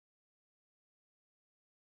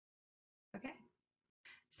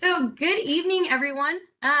So good evening, everyone.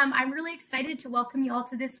 I'm really excited to welcome you all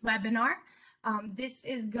to this webinar. This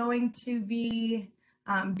is going to be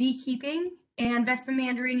Beekeeping and Vespa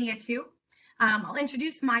mandarinia too. I'll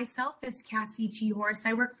introduce myself as Cassie Chihorse.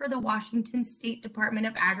 I work for the Washington State Department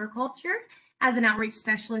of Agriculture as an outreach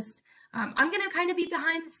specialist. I'm going to kind of be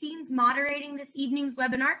behind the scenes moderating this evening's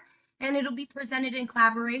webinar, and it'll be presented in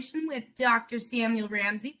collaboration with Dr. Samuel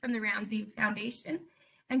Ramsey from the Ramsey Foundation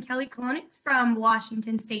and Kelly Kulhanek from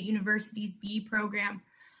Washington State University's Bee program.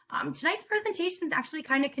 Tonight's presentation is actually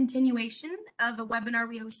kind of continuation of a webinar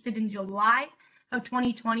we hosted in July of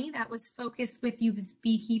 2020 that was focused with you as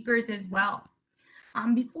beekeepers as well.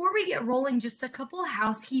 Before we get rolling, just a couple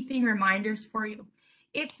housekeeping reminders for you.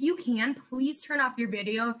 If you can, please turn off your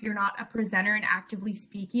video if you're not a presenter and actively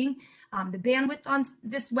speaking. The bandwidth on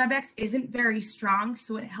this WebEx isn't very strong,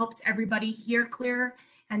 so it helps everybody hear clear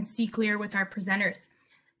and see clear with our presenters.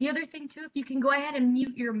 The other thing too, if you can go ahead and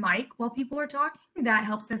mute your mic while people are talking, that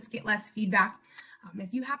helps us get less feedback.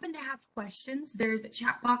 If you happen to have questions, there's a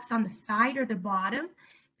chat box on the side or the bottom.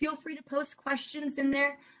 Feel free to post questions in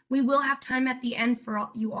there. We will have time at the end for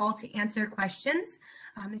you all to answer questions.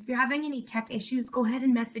 If you're having any tech issues, go ahead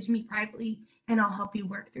and message me privately and I'll help you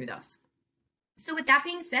work through those. So with that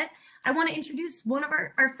being said, I want to introduce one of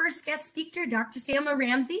our first guest speaker, Dr. Samuel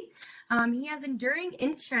Ramsey. He has enduring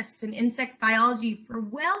interests in insects biology for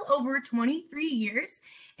well over 23 years,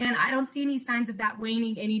 and I don't see any signs of that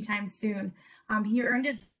waning anytime soon. He earned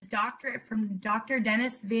his doctorate from Dr.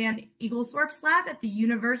 Dennis vanEngelsdorp's lab at the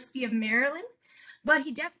University of Maryland, but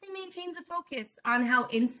he definitely maintains a focus on how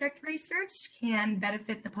insect research can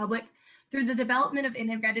benefit the public through the development of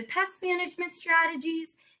integrated pest management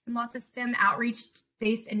strategies and lots of STEM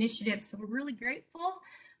outreach-based initiatives. So we're really grateful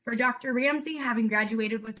for Dr. Ramsey, having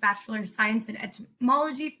graduated with Bachelor of Science in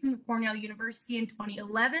Entomology from Cornell University in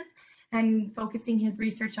 2011 and focusing his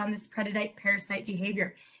research on this parasite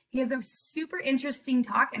behavior. He has a super interesting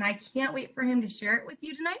talk and I can't wait for him to share it with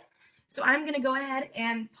you tonight. So I'm going to go ahead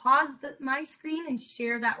and pause my screen and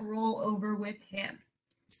share that roll over with him.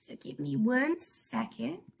 So give me 1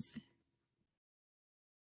 second.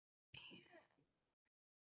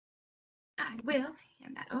 I will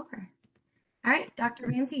hand that over. All right, Dr.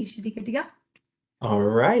 Ramsey, you should be good to go. All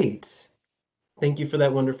right. Thank you for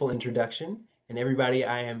that wonderful introduction. And everybody,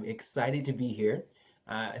 I am excited to be here.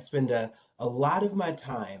 I spend a lot of my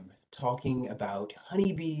time talking about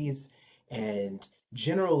honeybees and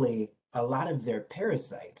generally a lot of their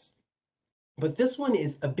parasites. But this one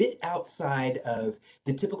is a bit outside of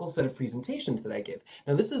the typical set of presentations that I give.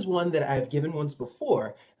 Now, this is one that I've given once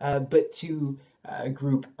before, but to a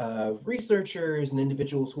group of researchers and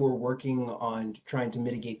individuals who are working on trying to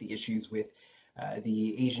mitigate the issues with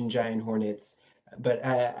the Asian giant hornets. But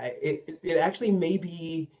it actually may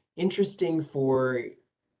be interesting for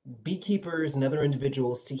beekeepers and other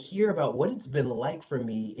individuals to hear about what it's been like for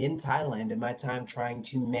me in Thailand in my time trying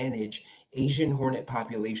to manage Asian hornet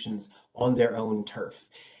populations on their own turf.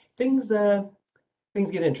 Things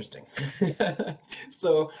get interesting.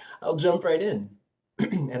 So I'll jump right in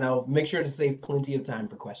and I'll make sure to save plenty of time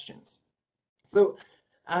for questions. So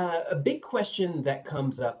a big question that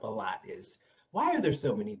comes up a lot is, why are there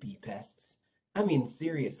so many bee pests? I mean,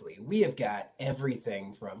 seriously, we have got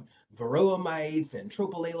everything from Varroa mites and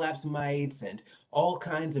Tropilaelaps mites and all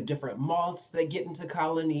kinds of different moths that get into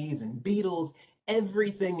colonies and beetles.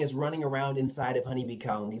 Everything is running around inside of honeybee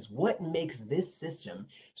colonies. What makes this system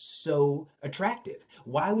so attractive?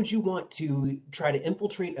 Why would you want to try to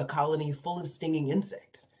infiltrate a colony full of stinging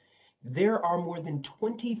insects? There are more than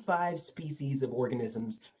 25 species of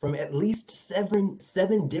organisms from at least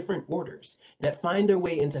seven different orders that find their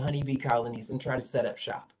way into honeybee colonies and try to set up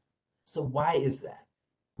shop. So why is that?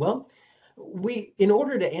 Well, in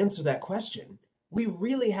order to answer that question, we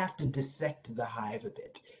really have to dissect the hive a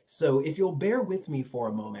bit. So if you'll bear with me for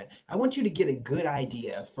a moment, I want you to get a good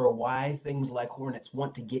idea for why things like hornets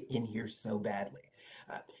want to get in here so badly.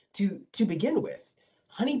 To begin with,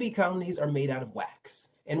 honeybee colonies are made out of wax.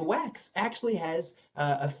 And wax actually has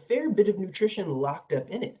a fair bit of nutrition locked up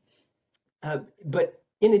in it. But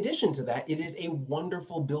in addition to that, it is a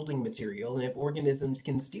wonderful building material. And if organisms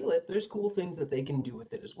can steal it, there's cool things that they can do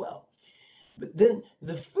with it as well. But then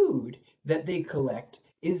the food that they collect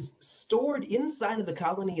is stored inside of the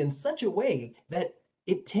colony in such a way that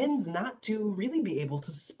it tends not to really be able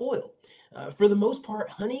to spoil. For the most part,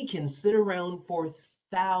 honey can sit around for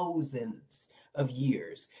thousands of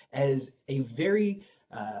years as a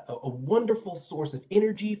wonderful source of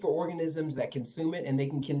energy for organisms that consume it, and they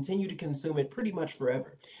can continue to consume it pretty much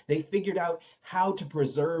forever. They figured out how to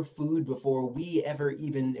preserve food before we ever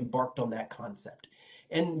even embarked on that concept.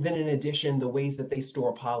 And then in addition, the ways that they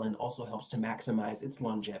store pollen also helps to maximize its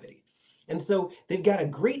longevity. And so they've got a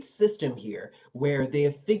great system here where they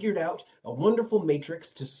have figured out a wonderful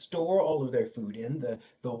matrix to store all of their food in,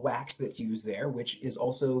 the wax that's used there, which is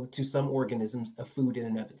also to some organisms a food in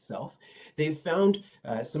and of itself. They've found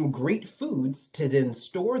some great foods to then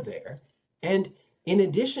store there. And in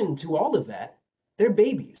addition to all of that, their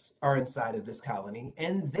babies are inside of this colony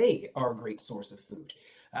and they are a great source of food.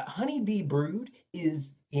 Honeybee brood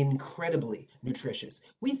is incredibly nutritious.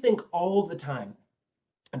 We think all the time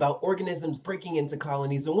about organisms breaking into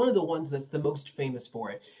colonies, and one of the ones that's the most famous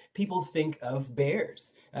for it, people think of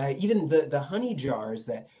bears. Even the honey jars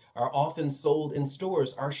that are often sold in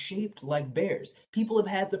stores are shaped like bears. People have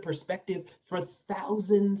had the perspective for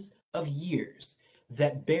thousands of years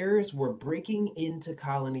that bears were breaking into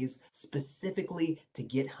colonies specifically to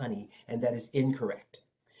get honey, and that is incorrect.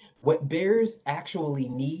 What bears actually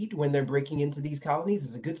need when they're breaking into these colonies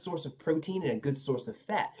is a good source of protein and a good source of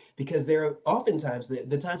fat, because they're oftentimes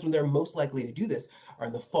the times when they're most likely to do this are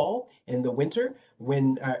in the fall and in the winter,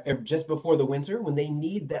 when just before the winter, when they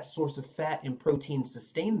need that source of fat and protein to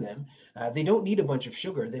sustain them. They don't need a bunch of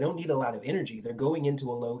sugar. They don't need a lot of energy. They're going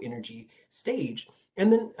into a low energy stage.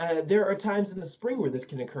 And then there are times in the spring where this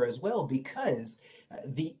can occur as well, because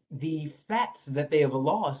the fats that they have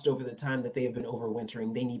lost over the time that they have been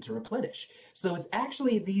overwintering, they need to replenish. So it's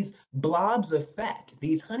actually these blobs of fat,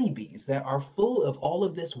 these honeybees that are full of all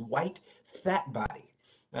of this white fat body.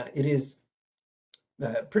 It is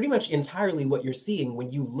pretty much entirely what you're seeing when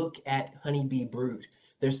you look at honeybee brood.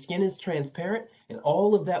 Their skin is transparent, and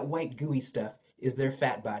all of that white gooey stuff is their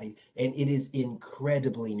fat body, and it is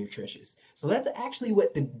incredibly nutritious. So that's actually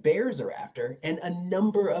what the bears are after, and a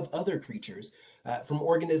number of other creatures, from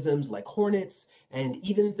organisms like hornets and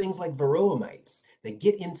even things like Varroa mites that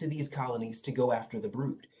get into these colonies to go after the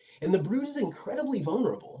brood. And the brood is incredibly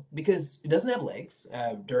vulnerable because it doesn't have legs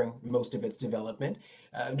during most of its development.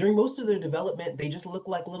 During most of their development, they just look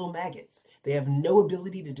like little maggots. They have no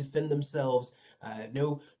ability to defend themselves,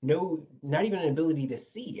 not even an ability to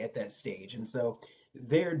see at that stage. And so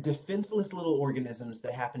they're defenseless little organisms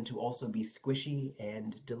that happen to also be squishy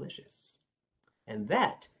and delicious. And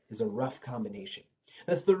that is a rough combination.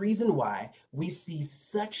 That's the reason why we see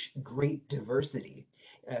such great diversity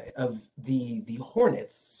of the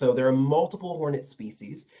hornets. So there are multiple hornet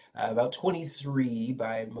species, about 23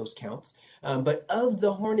 by most counts. But of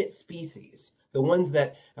the hornet species, the ones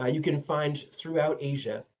that you can find throughout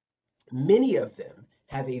Asia, many of them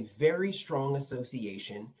have a very strong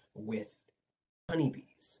association with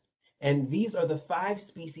honeybees. And these are the 5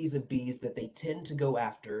 species of bees that they tend to go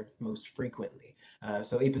after most frequently.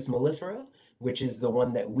 So Apis mellifera, which is the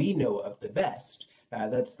one that we know of the best,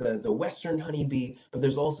 that's the western honeybee, but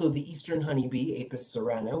there's also the eastern honeybee, Apis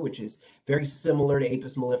cerana, which is very similar to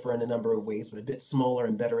Apis mellifera in a number of ways, but a bit smaller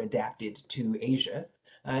and better adapted to Asia.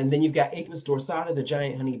 And then you've got Apis dorsata, the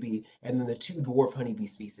giant honeybee, and then the 2 dwarf honeybee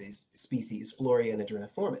species, Florea and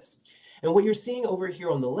Adreniformis. And what you're seeing over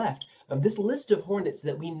here on the left of this list of hornets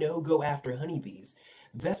that we know go after honeybees,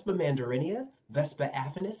 Vespa mandarinia, Vespa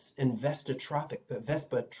affinis, and Vespa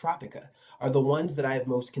tropica are the ones that I have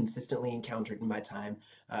most consistently encountered in my time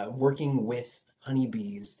working with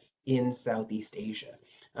honeybees in Southeast Asia.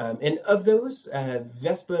 And of those,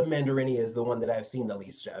 Vespa mandarinia is the one that I've seen the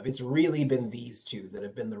least of. It's really been these 2 that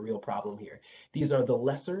have been the real problem here. These are the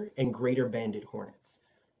lesser and greater banded hornets.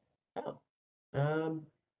 Oh,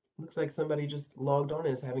 looks like somebody just logged on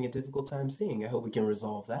and is having a difficult time seeing. I hope we can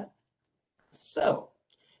resolve that. So,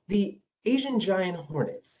 the Asian giant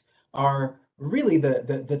hornets are really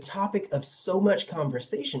the topic of so much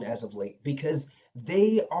conversation as of late because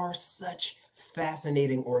they are such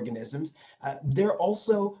fascinating organisms. They're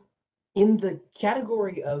also in the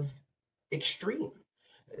category of extreme.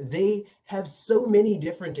 They have so many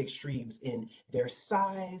different extremes in their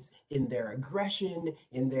size, in their aggression,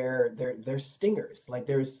 in their stingers. Like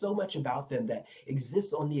there's so much about them that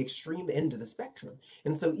exists on the extreme end of the spectrum.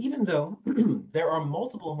 And so even though there are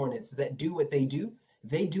multiple hornets that do what they do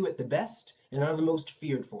it the best and are the most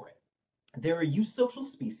feared for it. There are eusocial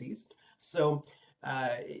species. So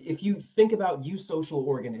if you think about eusocial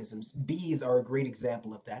organisms, bees are a great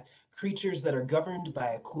example of that. Creatures that are governed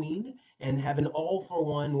by a queen and have an all for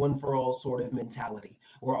one for all sort of mentality,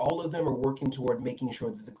 where all of them are working toward making sure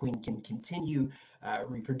that the queen can continue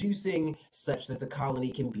reproducing such that the colony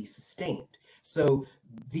can be sustained. So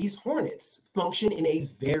these hornets function in a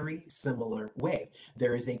very similar way.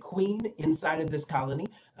 There is a queen inside of this colony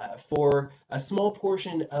for a small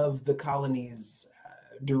portion of the colony's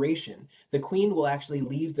duration, the queen will actually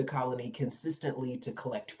leave the colony consistently to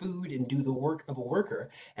collect food and do the work of a worker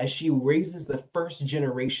as she raises the first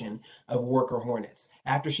generation of worker hornets.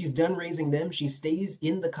 After she's done raising them, she stays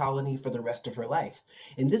in the colony for the rest of her life.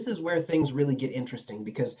 And this is where things really get interesting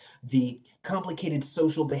because the complicated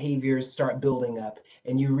social behaviors start building up,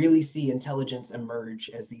 and you really see intelligence emerge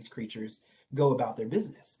as these creatures go about their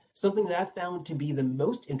business. Something that I've found to be the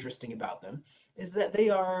most interesting about them is that they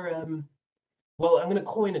are, well, I'm going to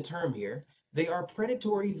coin a term here. They are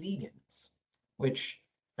predatory vegans, which,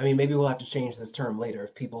 I mean, maybe we'll have to change this term later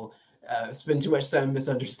if people spend too much time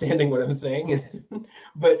misunderstanding what I'm saying.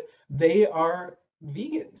 But they are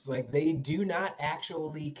vegans. Like, they do not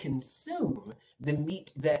actually consume the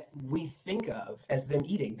meat that we think of as them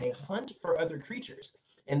eating. They hunt for other creatures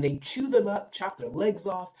and they chew them up, chop their legs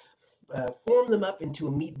off, form them up into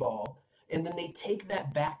a meatball, and then they take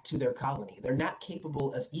that back to their colony. They're not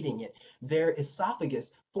capable of eating it. Their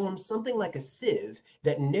esophagus forms something like a sieve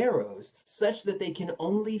that narrows such that they can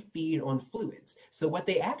only feed on fluids. So what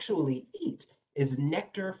they actually eat is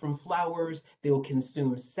nectar from flowers. They'll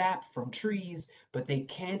consume sap from trees, but they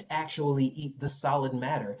can't actually eat the solid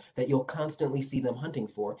matter that you'll constantly see them hunting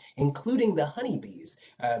for, including the honeybees,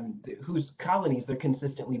 whose colonies they're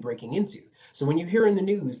consistently breaking into. So when you hear in the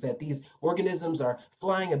news that these organisms are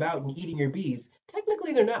flying about and eating your bees,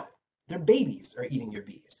 technically they're not. Their babies are eating your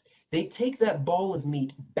bees. They take that ball of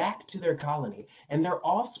meat back to their colony, and their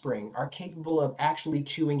offspring are capable of actually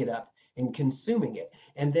chewing it up and consuming it.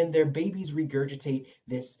 And then their babies regurgitate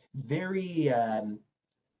this very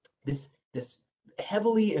this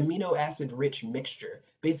heavily amino acid rich mixture,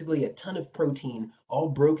 basically a ton of protein all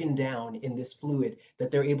broken down in this fluid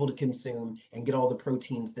that they're able to consume and get all the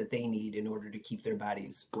proteins that they need in order to keep their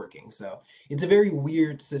bodies working. So it's a very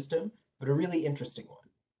weird system, but a really interesting one.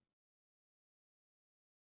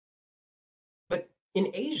 But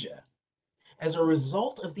in Asia, as a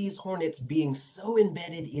result of these hornets being so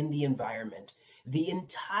embedded in the environment, the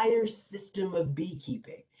entire system of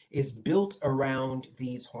beekeeping is built around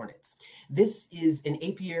these hornets. This is an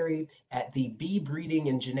apiary at the Bee Breeding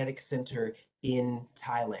and Genetics Center in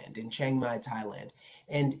Thailand, in Chiang Mai, Thailand.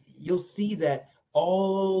 And you'll see that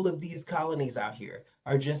all of these colonies out here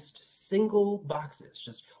are just single boxes,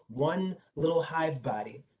 just one little hive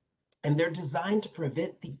body, and they're designed to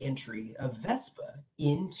prevent the entry of Vespa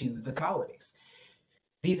into the colonies.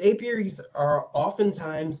 These apiaries are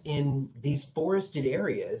oftentimes in these forested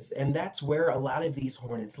areas, and that's where a lot of these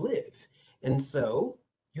hornets live. And so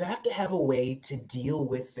you have to have a way to deal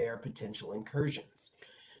with their potential incursions.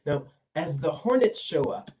 Now, as the hornets show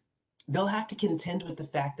up, they'll have to contend with the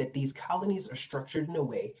fact that these colonies are structured in a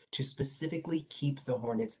way to specifically keep the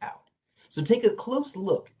hornets out. So take a close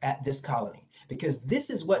look at this colony, because this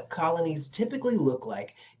is what colonies typically look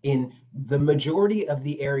like in the majority of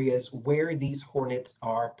the areas where these hornets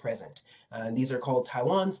are present. These are called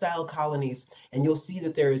Taiwan-style colonies, and you'll see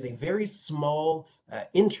that there is a very small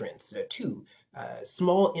entrance, two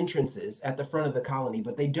small entrances at the front of the colony,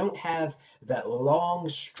 but they don't have that long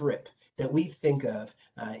strip that we think of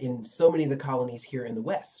in so many of the colonies here in the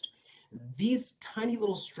West. These tiny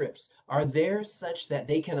little strips are there such that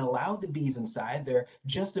they can allow the bees inside. They're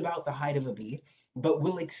just about the height of a bee, but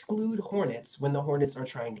will exclude hornets when the hornets are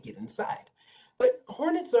trying to get inside. But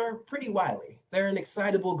hornets are pretty wily. They're an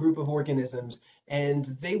excitable group of organisms, and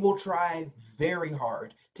they will try very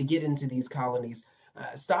hard to get into these colonies,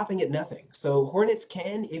 stopping at nothing. So hornets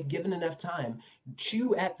can, if given enough time,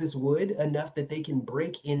 chew at this wood enough that they can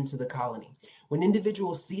break into the colony. When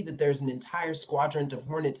individuals see that there's an entire squadron of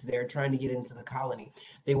hornets there trying to get into the colony,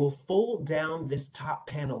 they will fold down this top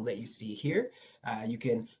panel that you see here. You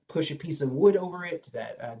can push a piece of wood over it,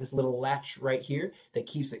 this little latch right here that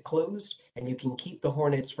keeps it closed, and you can keep the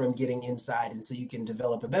hornets from getting inside until you can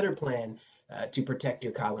develop a better plan to protect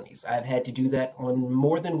your colonies. I've had to do that on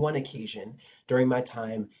more than one occasion during my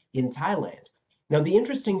time in Thailand. Now, the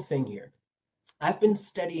interesting thing here, I've been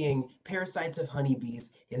studying parasites of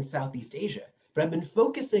honeybees in Southeast Asia, but I've been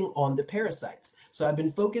focusing on the parasites. So I've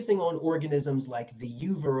been focusing on organisms like the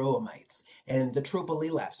Varroa mites and the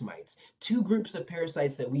Tropilaelaps mites, two groups of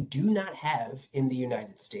parasites that we do not have in the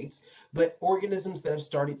United States, but organisms that have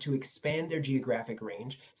started to expand their geographic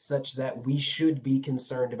range such that we should be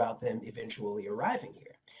concerned about them eventually arriving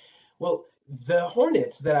here. Well, the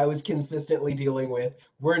hornets that I was consistently dealing with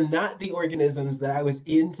were not the organisms that I was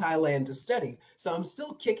in Thailand to study. So I'm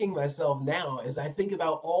still kicking myself now as I think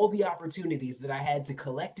about all the opportunities that I had to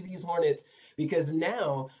collect these hornets, because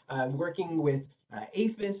now I'm working with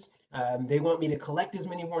APHIS, They want me to collect as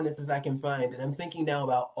many hornets as I can find. And I'm thinking now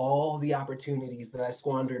about all the opportunities that I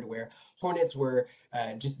squandered where hornets were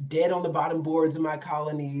just dead on the bottom boards of my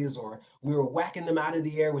colonies, or we were whacking them out of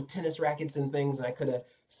the air with tennis rackets and things, and I could have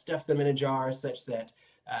stuffed them in a jar such that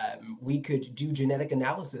we could do genetic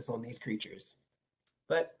analysis on these creatures.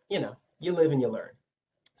 But, you live and you learn.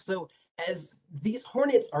 So as these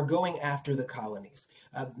hornets are going after the colonies,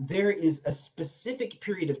 there is a specific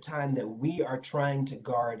period of time that we are trying to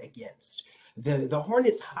guard against. The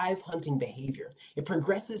hornet's hive hunting behavior, it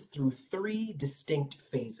progresses through three distinct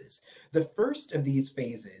phases. The first of these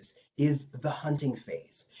phases is the hunting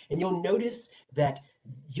phase. And you'll notice that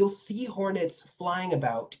you'll see hornets flying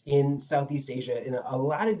about in Southeast Asia in a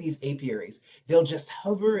lot of these apiaries. They'll just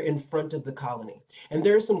hover in front of the colony. And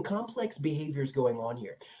there are some complex behaviors going on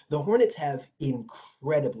here. The hornets have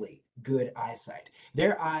incredibly good eyesight.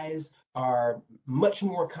 Their eyes are much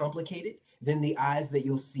more complicated than the eyes that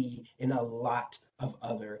you'll see in a lot of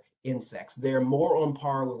other insects. They're more on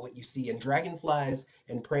par with what you see in dragonflies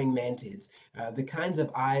and praying mantids, the kinds of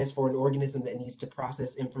eyes for an organism that needs to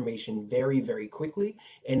process information very, very quickly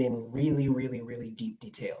and in really, really, really deep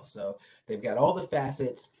detail. So they've got all the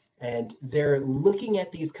facets, and they're looking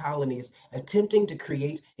at these colonies, attempting to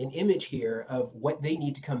create an image here of what they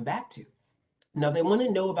need to come back to. Now, they want to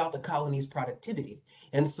know about the colony's productivity.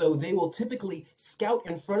 And so they will typically scout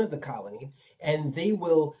in front of the colony, and they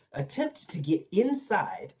will attempt to get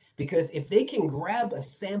inside, because if they can grab a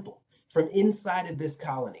sample from inside of this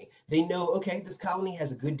colony, they know, okay, this colony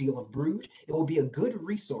has a good deal of brood. It will be a good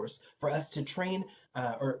resource for us to train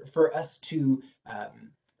or for us to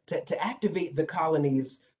activate the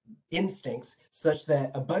colony's instincts such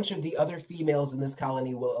that a bunch of the other females in this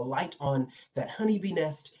colony will alight on that honeybee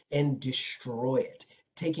nest and destroy it,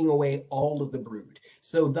 taking away all of the brood.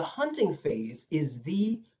 So the hunting phase is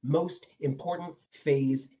the most important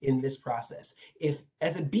phase in this process. If,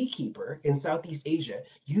 as a beekeeper in Southeast Asia,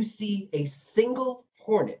 you see a single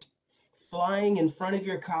hornet flying in front of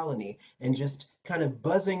your colony and just kind of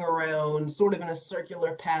buzzing around, sort of in a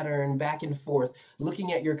circular pattern, back and forth,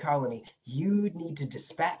 looking at your colony, you need to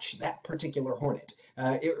dispatch that particular hornet.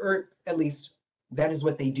 Or at least that is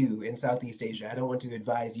what they do in Southeast Asia. I don't want to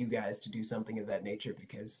advise you guys to do something of that nature,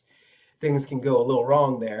 because things can go a little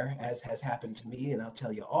wrong there, as has happened to me, and I'll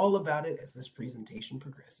tell you all about it as this presentation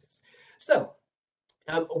progresses. So,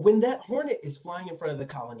 when that hornet is flying in front of the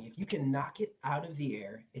colony, if you can knock it out of the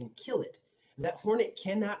air and kill it, that hornet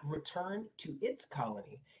cannot return to its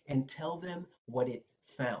colony and tell them what it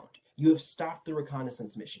found. You have stopped the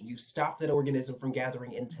reconnaissance mission. You've stopped that organism from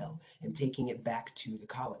gathering intel and taking it back to the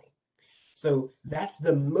colony. So that's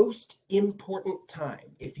the most important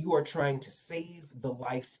time if you are trying to save the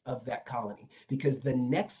life of that colony, because the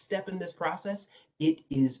next step in this process, it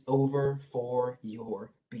is over for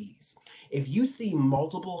your bees. If you see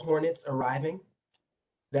multiple hornets arriving,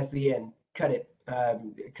 that's the end. Cut it.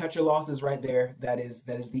 Cut your losses right there. That is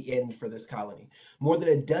the end for this colony. More than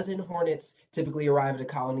a dozen hornets typically arrive at a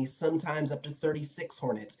colony. Sometimes up to 36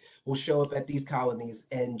 hornets will show up at these colonies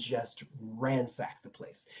and just ransack the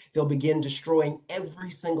place. They'll begin destroying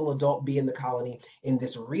every single adult bee in the colony in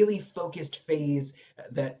this really focused phase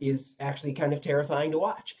that is actually kind of terrifying to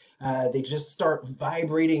watch. They just start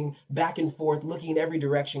vibrating back and forth, looking in every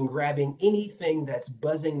direction, grabbing anything that's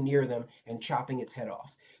buzzing near them and chopping its head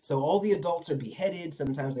off. So all the adults are beheaded.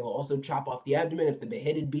 Sometimes they will also chop off the abdomen if the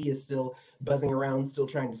beheaded bee is still buzzing around, still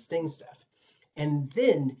trying to sting stuff. And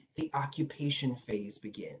then the occupation phase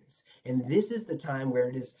begins. And this is the time where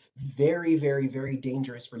it is very, very, very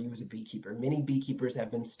dangerous for you as a beekeeper. Many beekeepers have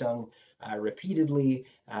been stung repeatedly,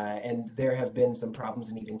 and there have been some problems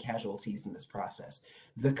and even casualties in this process.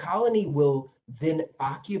 The colony will then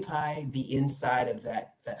occupy the inside of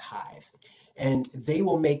that hive. And they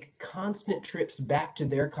will make constant trips back to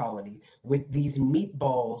their colony with these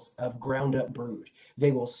meatballs of ground up brood.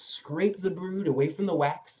 They will scrape the brood away from the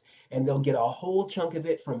wax, and they'll get a whole chunk of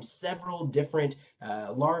it from several different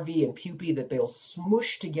larvae and pupae that they'll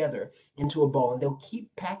smush together into a ball, and they'll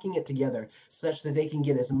keep packing it together such that they can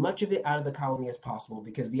get as much of it out of the colony as possible,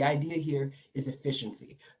 because the idea here is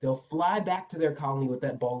efficiency. They'll fly back to their colony with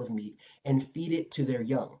that ball of meat and feed it to their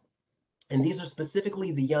young. And these are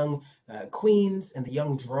specifically the young queens and the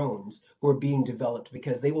young drones who are being developed,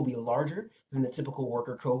 because they will be larger than the typical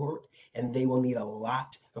worker cohort, and they will need a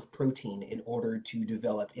lot of protein in order to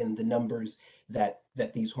develop in the numbers that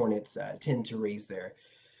these hornets tend to raise their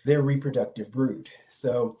reproductive brood.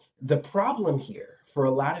 So the problem here for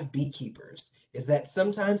a lot of beekeepers is that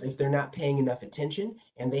sometimes if they're not paying enough attention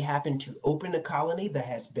and they happen to open a colony that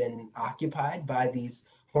has been occupied by these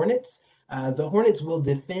hornets, the hornets will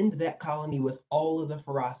defend that colony with all of the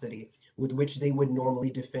ferocity with which they would normally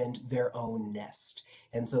defend their own nest.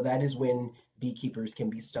 And so that is when beekeepers can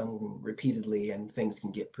be stung repeatedly and things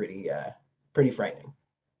can get pretty frightening.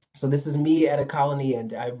 So this is me at a colony,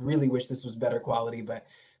 and I really wish this was better quality, but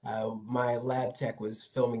my lab tech was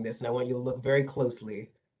filming this, and I want you to look very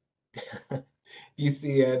closely. You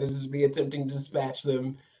see, this is me attempting to dispatch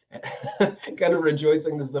them, kind of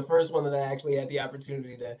rejoicing. This is the first one that I actually had the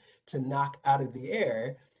opportunity to knock out of the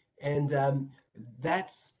air, and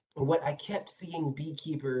that's what I kept seeing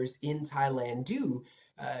beekeepers in Thailand do.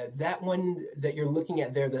 That one that you're looking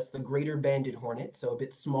at there, that's the greater banded hornet, so a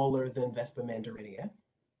bit smaller than Vespa mandarinia.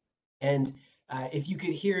 And if you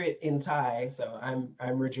could hear it in Thai, so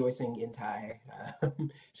I'm rejoicing in Thai,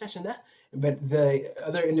 Shashana. But the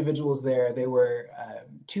other individuals there, they were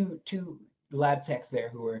two lab techs there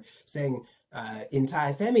who were saying in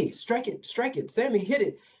Thai, "Sammy, strike it, Sammy, hit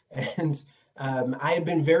it." And I had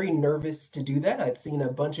been very nervous to do that. I'd seen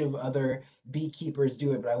a bunch of other beekeepers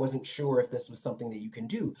do it, but I wasn't sure if this was something that you can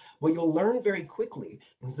do. What you'll learn very quickly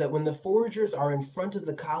is that when the foragers are in front of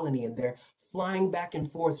the colony and they're flying back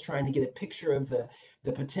and forth trying to get a picture of the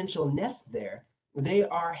potential nest there, they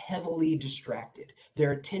are heavily distracted.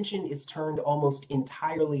 Their attention is turned almost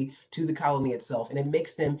entirely to the colony itself, and it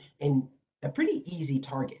makes them a pretty easy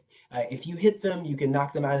target. If you hit them, you can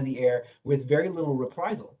knock them out of the air with very little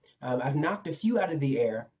reprisal. I've knocked a few out of the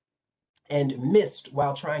air and missed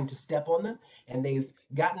while trying to step on them, and they've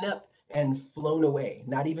gotten up and flown away,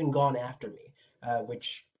 not even gone after me,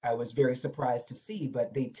 which I was very surprised to see,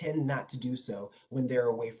 but they tend not to do so when they're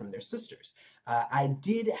away from their sisters. I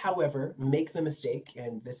did, however, make the mistake,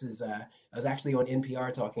 and this is, I was actually on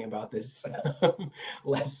NPR talking about this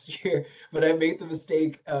last year, but I made the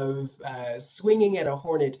mistake of swinging at a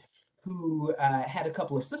hornet who had a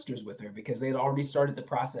couple of sisters with her because they had already started the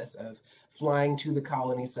process of flying to the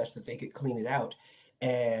colony such that they could clean it out.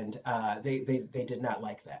 And they did not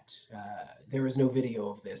like that. There was no video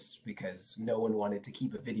of this because no one wanted to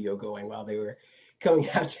keep a video going while they were coming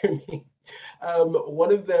after me.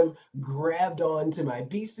 One of them grabbed on to my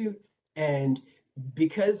bee suit, and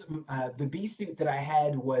because the bee suit that I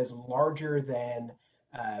had was larger than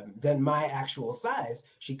my actual size,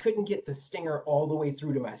 she couldn't get the stinger all the way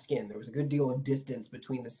through to my skin. There was a good deal of distance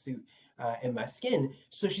between the suit and my skin,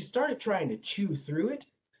 so she started trying to chew through it,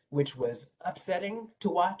 which was upsetting to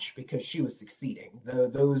watch because she was succeeding.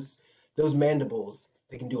 Those mandibles,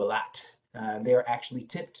 they can do a lot. They are actually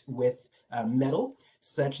tipped with metal,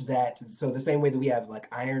 such that, so the same way that we have like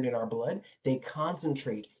iron in our blood, they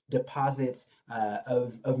concentrate deposits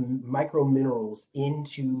of micro minerals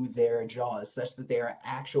into their jaws such that they are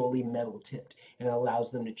actually metal tipped, and it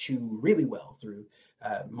allows them to chew really well through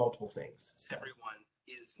multiple things. So, everyone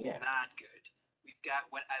is yeah. not good. We've got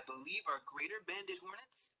what I believe are greater banded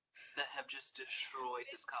hornets that have just destroyed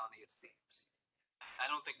this colony, it seems. I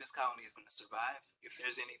don't think this colony is going to survive if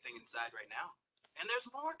there's anything inside right now. And there's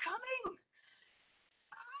more coming!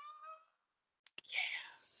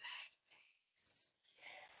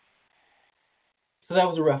 So that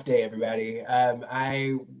was a rough day, everybody.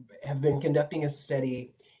 I have been conducting a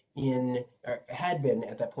study or had been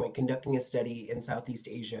at that point conducting a study in Southeast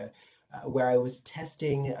Asia, where I was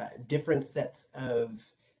testing different sets of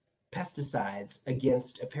pesticides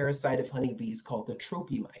against a parasite of honeybees called the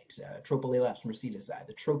Tropimite, Tropilaelaps mercedes,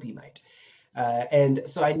 the Tropimite. And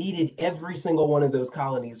so I needed every single one of those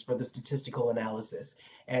colonies for the statistical analysis.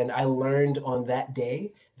 And I learned on that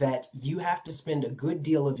day that you have to spend a good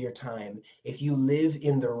deal of your time, if you live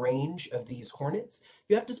in the range of these hornets,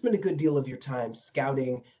 you have to spend a good deal of your time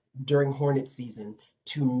scouting during hornet season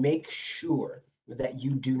to make sure that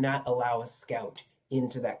you do not allow a scout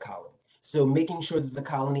into that colony. So making sure that the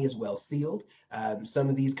colony is well sealed. Some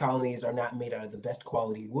of these colonies are not made out of the best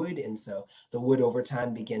quality wood, and so the wood over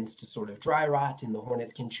time begins to sort of dry rot, and the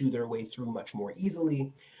hornets can chew their way through much more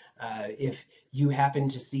easily. If you happen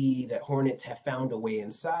to see that hornets have found a way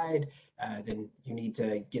inside, then you need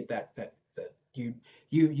to get that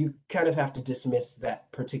you kind of have to dismiss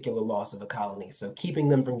that particular loss of a colony. So keeping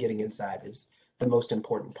them from getting inside is the most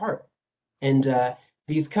important part. And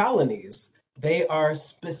these colonies, they are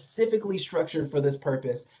specifically structured for this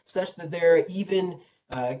purpose, such that there are even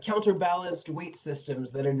counterbalanced weight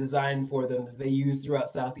systems that are designed for them that they use throughout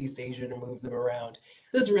Southeast Asia to move them around.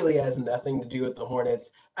 This really has nothing to do with the hornets.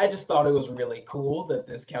 I just thought it was really cool that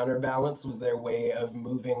this counterbalance was their way of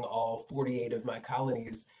moving all 48 of my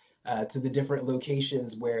colonies to the different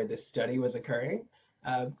locations where this study was occurring.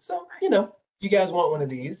 So, if you guys want one of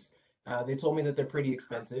these, they told me that they're pretty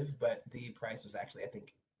expensive, but the price was actually, I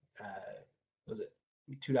think, was it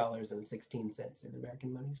 $2.16 in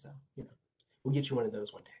American money? So, We'll get you one of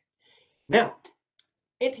those one day. Now,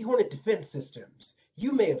 anti-hornet defense systems.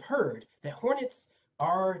 You may have heard that hornets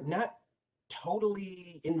are not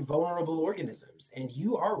totally invulnerable organisms, and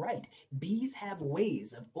you are right. Bees have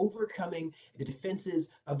ways of overcoming the defenses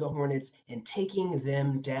of the hornets and taking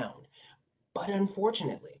them down. But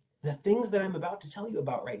unfortunately, the things that I'm about to tell you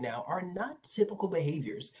about right now are not typical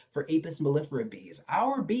behaviors for Apis mellifera bees.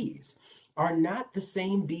 Our bees are not the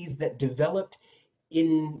same bees that developed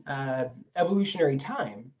in evolutionary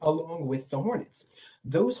time along with the hornets.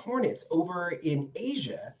 Those hornets over in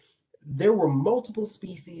Asia, there were multiple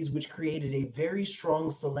species which created a very strong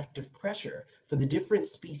selective pressure for the different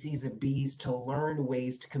species of bees to learn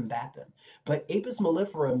ways to combat them. But Apis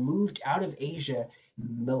mellifera moved out of Asia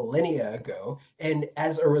millennia ago, and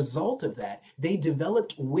as a result of that, they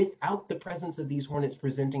developed without the presence of these hornets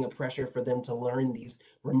presenting a pressure for them to learn these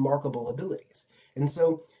remarkable abilities. And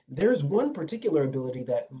so there's one particular ability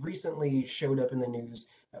that recently showed up in the news,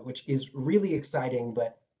 which is really exciting,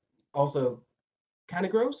 but also kind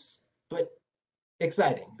of gross, but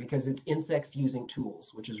exciting because it's insects using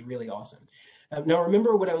tools, which is really awesome. Now,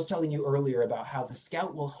 remember what I was telling you earlier about how the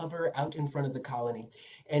scout will hover out in front of the colony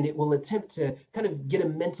and it will attempt to kind of get a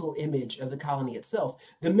mental image of the colony itself.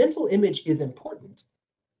 The mental image is important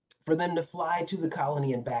for them to fly to the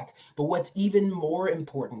colony and back. But what's even more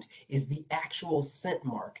important is the actual scent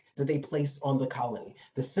mark that they place on the colony.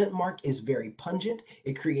 The scent mark is very pungent.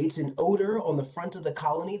 It creates an odor on the front of the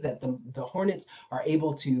colony that the hornets are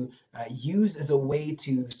able to use as a way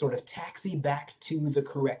to sort of taxi back to the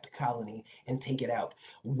correct colony and take it out.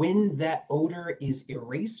 When that odor is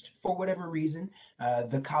erased for whatever reason,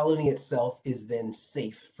 the colony itself is then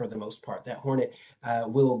safe for the most part. That hornet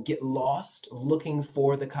will get lost looking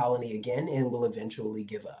for the colony again and will eventually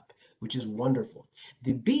give up, which is wonderful.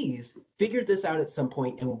 The bees figured this out at some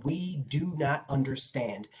point, and we do not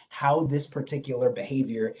understand how this particular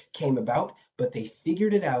behavior came about, but they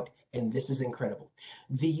figured it out, and this is incredible.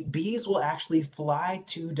 The bees will actually fly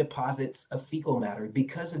to deposits of fecal matter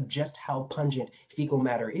because of just how pungent fecal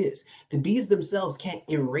matter is. The bees themselves can't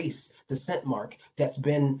erase the scent mark that's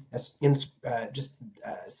been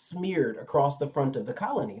smeared across the front of the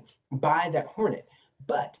colony by that hornet,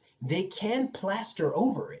 but they can plaster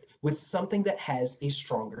over it with something that has a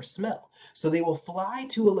stronger smell. So they will fly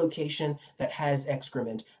to a location that has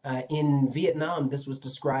excrement. In Vietnam, this was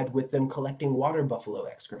described with them collecting water buffalo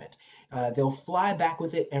excrement. They'll fly back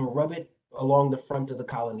with it and rub it along the front of the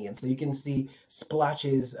colony. And so you can see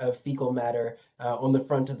splotches of fecal matter on the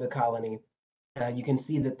front of the colony. You can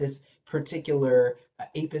see that this particular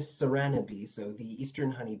Apis cerana bee, so the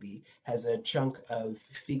eastern honeybee, has a chunk of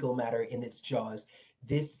fecal matter in its jaws.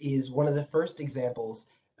 This is one of the first examples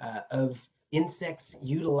of insects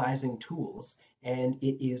utilizing tools, and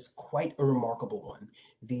it is quite a remarkable one.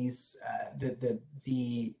 The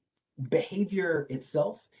behavior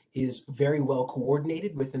itself is very well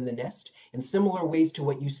coordinated within the nest in similar ways to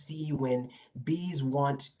what you see when bees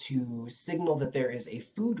want to signal that there is a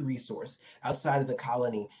food resource outside of the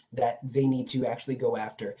colony that they need to actually go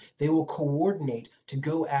after. They will coordinate to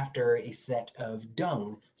go after a set of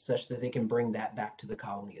dung such that they can bring that back to the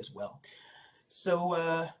colony as well.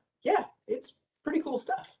 So yeah, it's pretty cool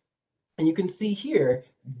stuff. And you can see here,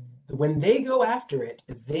 when they go after it,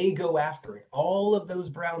 they go after it. All of those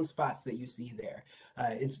brown spots that you see there,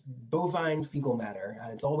 it's bovine fecal matter.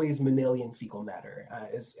 It's always mammalian fecal matter,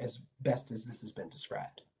 as best as this has been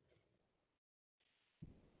described.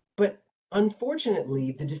 But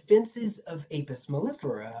unfortunately, the defenses of Apis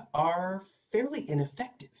mellifera are fairly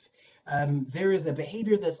ineffective. There is a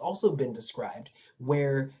behavior that's also been described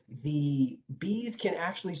where the bees can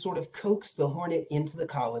actually sort of coax the hornet into the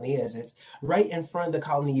colony. As it's right in front of the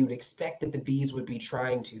colony, you would expect that the bees would be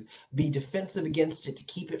trying to be defensive against it to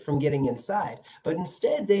keep it from getting inside. But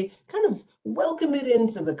instead, they kind of welcome it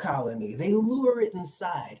into the colony. They lure it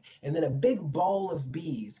inside, and then a big ball of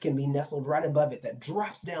bees can be nestled right above it that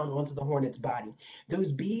drops down onto the hornet's body.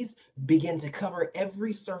 Those bees begin to cover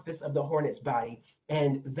every surface of the hornet's body,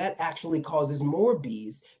 and that actually causes more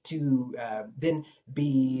bees to then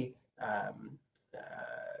be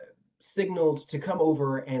signaled to come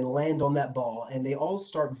over and land on that ball, and they all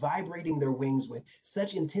start vibrating their wings with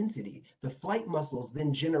such intensity. The flight muscles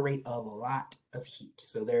then generate a lot of heat.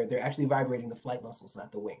 So they're actually vibrating the flight muscles,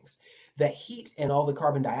 not the wings. That heat and all the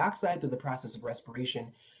carbon dioxide through the process of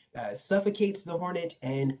respiration suffocates the hornet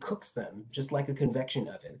and cooks them, just like a convection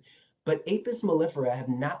oven. But Apis mellifera have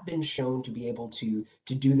not been shown to be able to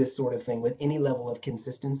do this sort of thing with any level of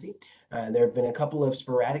consistency. There have been a couple of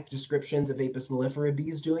sporadic descriptions of Apis mellifera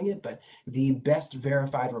bees doing it, but the best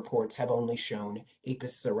verified reports have only shown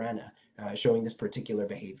Apis cerana showing this particular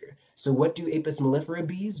behavior. So what do Apis mellifera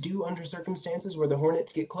bees do under circumstances where the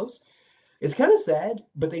hornets get close? It's kind of sad,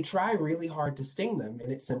 but they try really hard to sting them,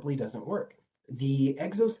 and it simply doesn't work. The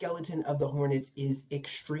exoskeleton of the hornets is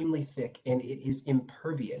extremely thick, and it is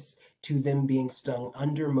impervious to them being stung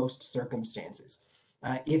under most circumstances.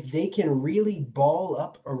 If they can really ball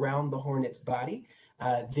up around the hornet's body,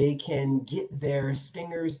 they can get their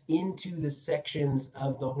stingers into the sections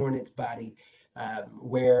of the hornet's body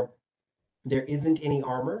where there isn't any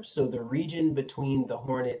armor. So the region between the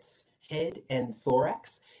hornet's head and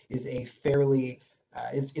thorax is a fairly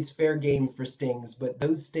it's fair game for stings, but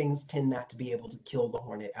those stings tend not to be able to kill the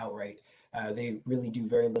hornet outright. They really do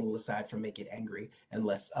very little aside from make it angry,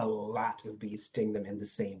 unless a lot of bees sting them in the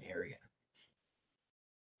same area.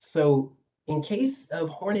 So in case of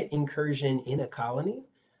hornet incursion in a colony,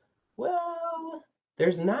 well,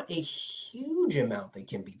 there's not a huge amount that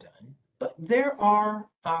can be done, but there are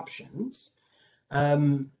options.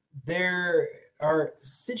 There are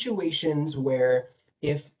situations where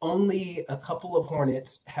if only a couple of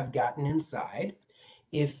hornets have gotten inside,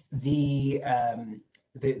 if the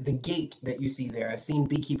gate that you see there, I've seen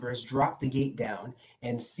beekeepers drop the gate down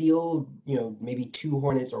and seal, maybe 2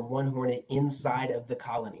 hornets or 1 hornet inside of the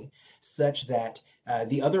colony, such that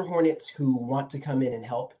the other hornets who want to come in and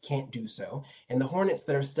help can't do so, and the hornets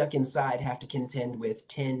that are stuck inside have to contend with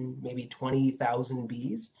 10, maybe 20,000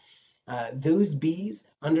 bees. Those bees,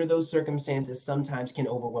 under those circumstances, sometimes can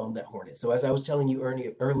overwhelm that hornet. So as I was telling you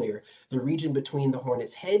earlier, the region between the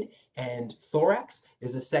hornet's head and thorax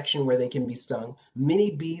is a section where they can be stung.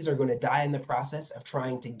 Many bees are going to die in the process of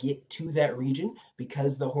trying to get to that region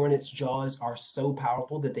because the hornet's jaws are so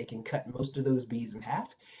powerful that they can cut most of those bees in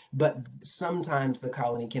half. But sometimes the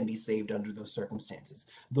colony can be saved under those circumstances.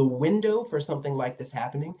 The window for something like this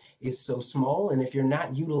happening is so small, and if you're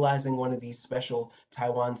not utilizing one of these special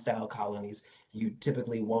Taiwan-style colonies, you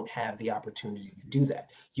typically won't have the opportunity to do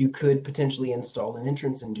that. You could potentially install an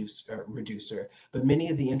entrance reducer, but many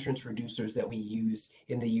of the entrance reducers that we use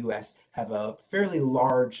in the US have a fairly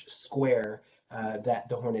large square that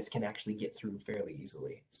the hornets can actually get through fairly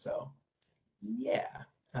easily. So yeah,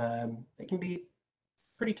 it can be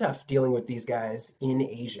pretty tough dealing with these guys in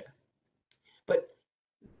Asia. But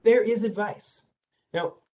there is advice.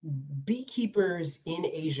 Now, beekeepers in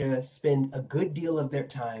Asia spend a good deal of their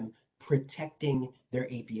time protecting their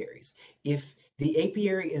apiaries. If the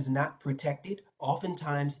apiary is not protected,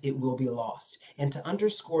 oftentimes it will be lost. And to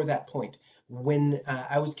underscore that point, when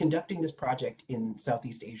I was conducting this project in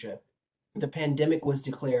Southeast Asia, the pandemic was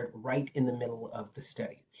declared right in the middle of the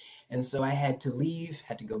study. And so I had to leave,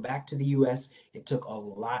 had to go back to the US. It took a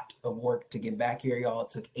lot of work to get back here, y'all. It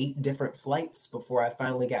took 8 different flights before I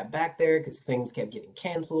finally got back there because things kept getting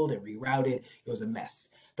canceled and rerouted. It was a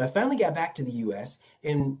mess. But I finally got back to the US,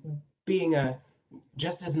 and being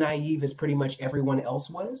just as naive as pretty much everyone else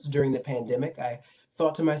was during the pandemic, I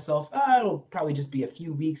thought to myself, it'll probably just be a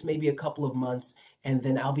few weeks, maybe a couple of months, and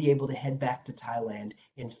then I'll be able to head back to Thailand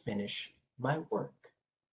and finish my work.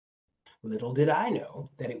 Little did I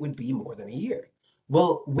know that it would be more than a year.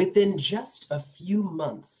 Well, within just a few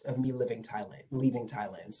months of me leaving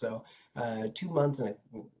Thailand, so 2 months and a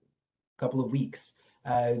couple of weeks,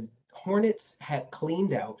 hornets had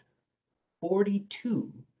cleaned out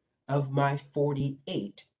 42 of my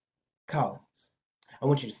 48 colonies. I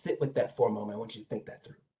want you to sit with that for a moment. I want you to think that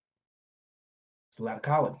through. It's a lot of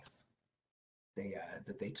colonies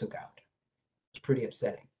that they took out. It's pretty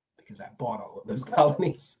upsetting because I bought all of those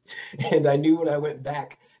colonies, and I knew when I went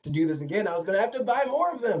back to do this again, I was going to have to buy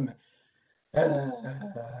more of them.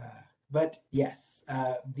 But yes,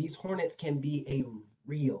 these hornets can be a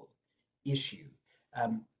real issue.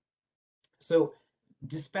 So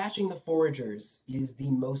dispatching the foragers is the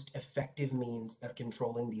most effective means of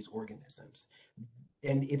controlling these organisms.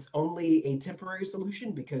 And it's only a temporary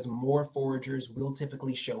solution because more foragers will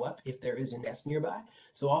typically show up if there is a nest nearby.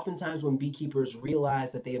 So oftentimes when beekeepers realize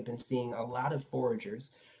that they have been seeing a lot of foragers,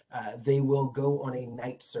 they will go on a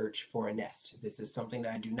night search for a nest. This is something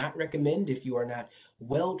that I do not recommend if you are not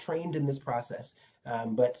well trained in this process,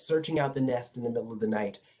 but searching out the nest in the middle of the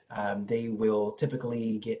night, they will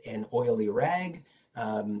typically get an oily rag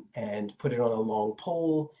and put it on a long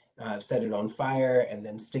pole, set it on fire, and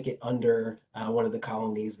then stick it under one of the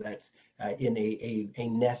colonies that's in a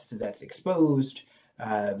nest that's exposed.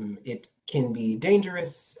 It can be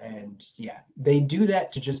dangerous, and yeah, they do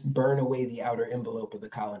that to just burn away the outer envelope of the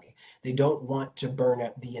colony. They don't want to burn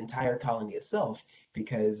up the entire colony itself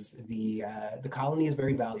because the colony is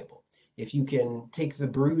very valuable. If you can take the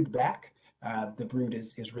brood back, the brood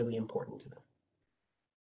is really important to them.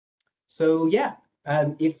 So yeah,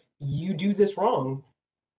 if you do this wrong,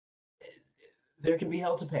 there can be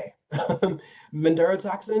hell to pay.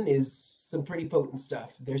 Mandarotoxin is some pretty potent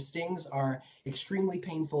stuff. Their stings are extremely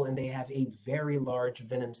painful and they have a very large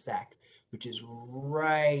venom sac, which is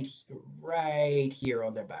right here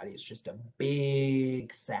on their body. It's just a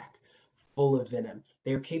big sac full of venom.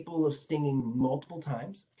 They're capable of stinging multiple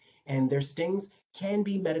times, and their stings can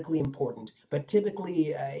be medically important, but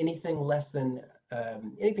typically anything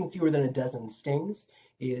fewer than a dozen stings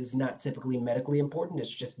is not typically medically important. It's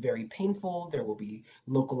just very painful. There will be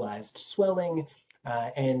localized swelling,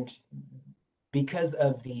 and because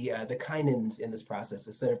of the kinins in this process,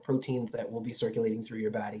 the set of proteins that will be circulating through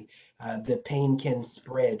your body, the pain can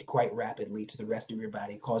spread quite rapidly to the rest of your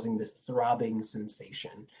body, causing this throbbing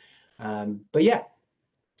sensation. But yeah,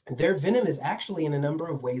 their venom is actually in a number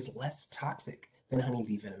of ways less toxic than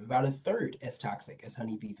honeybee venom, about a third as toxic as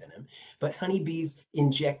honeybee venom. But honeybees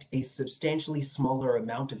inject a substantially smaller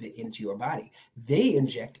amount of it into your body. They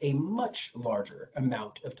inject a much larger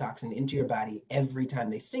amount of toxin into your body every time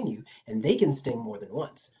they sting you, and they can sting more than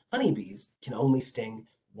once. Honeybees can only sting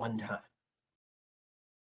one time.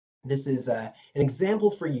 This is an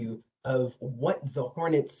example for you of what the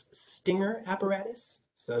hornet's stinger apparatus.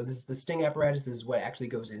 So this is the sting apparatus. This is what it actually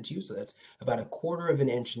goes into. So that's about 1/4 of an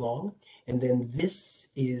inch long. And then this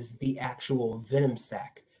is the actual venom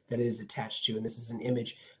sac that it is attached to. And this is an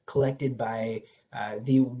image collected by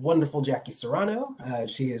the wonderful Jackie Serrano.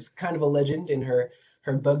 She is kind of a legend in her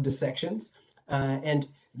bug dissections. And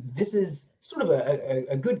this is sort of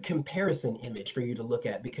a good comparison image for you to look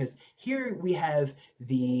at, because here we have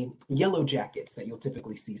the yellow jackets that you'll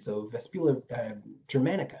typically see, so Vespula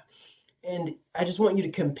germanica. And I just want you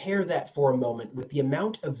to compare that for a moment with the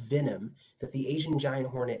amount of venom that the Asian giant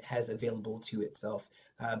hornet has available to itself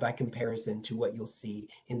by comparison to what you'll see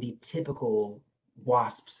in the typical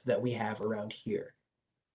wasps that we have around here.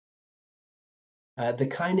 The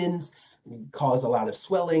kinins cause a lot of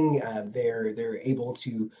swelling. They're able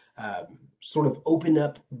to sort of open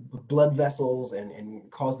up blood vessels and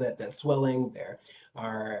cause that swelling. There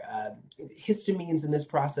are histamines in this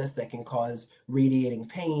process that can cause radiating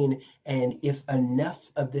pain. And if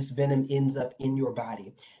enough of this venom ends up in your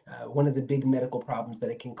body, one of the big medical problems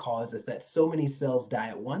that it can cause is that so many cells die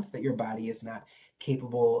at once that your body is not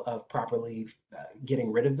capable of properly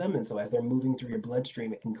getting rid of them. And so as they're moving through your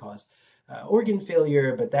bloodstream, it can cause organ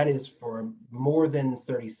failure, but that is for more than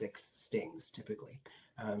 36 stings typically.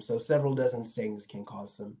 So several dozen stings can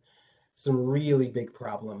cause some really big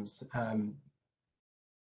problems,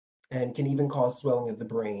 and can even cause swelling of the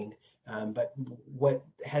brain. But what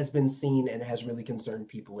has been seen and has really concerned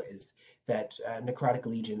people is that necrotic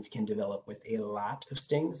lesions can develop with a lot of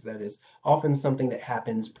stings. That is often something that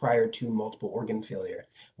happens prior to multiple organ failure,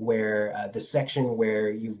 where the section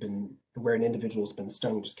where an individual's been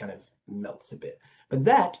stung just kind of melts a bit. But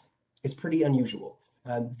that is pretty unusual.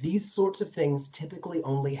 These sorts of things typically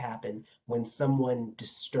only happen when someone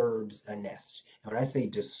disturbs a nest. And when I say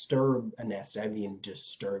disturb a nest, I mean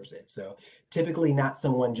disturbs it. So typically not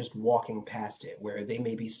someone just walking past it, where they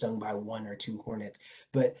may be stung by 1 or 2 hornets,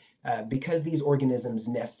 but because these organisms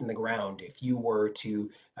nest in the ground, if you were to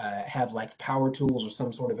have like power tools or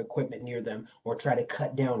some sort of equipment near them, or try to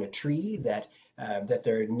cut down a tree that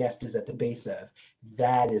their nest is at the base of,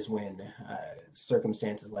 that is when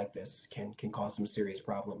circumstances like this can cause some serious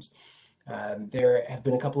problems. There have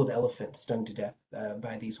been a couple of elephants stung to death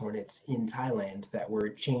by these hornets in Thailand that were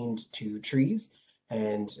chained to trees.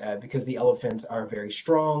 And because the elephants are very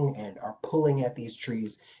strong and are pulling at these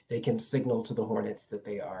trees, they can signal to the hornets that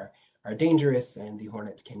they are dangerous, and the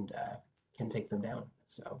hornets can take them down.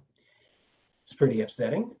 So it's pretty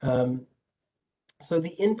upsetting. So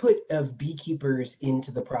the input of beekeepers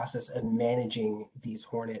into the process of managing these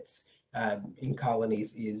hornets in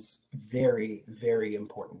colonies is very, very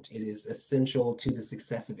important. It is essential to the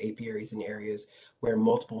success of apiaries in areas where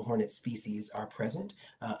multiple hornet species are present.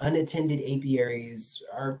 Unattended apiaries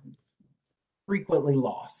are frequently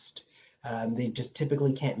lost. They just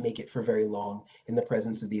typically can't make it for very long in the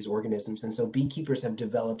presence of these organisms. And so beekeepers have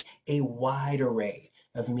developed a wide array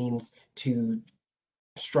of means to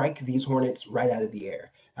strike these hornets right out of the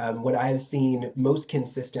air. What I've seen most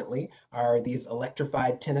consistently are these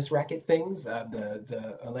electrified tennis racket things,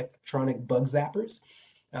 the electronic bug zappers.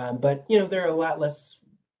 But there are a lot less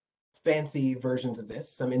fancy versions of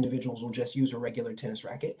this. Some individuals will just use a regular tennis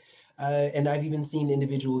racket. And I've even seen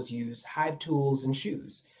individuals use hive tools and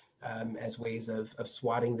shoes as ways of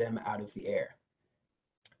swatting them out of the air.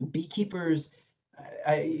 Beekeepers,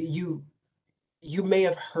 you may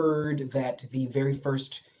have heard that the very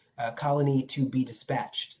first colony to be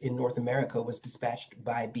dispatched in North America was dispatched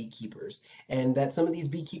by beekeepers, and that some of these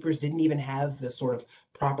beekeepers didn't even have the sort of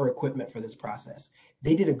proper equipment for this process.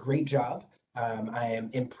 They did a great job. I am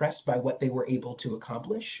impressed by what they were able to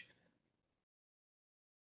accomplish,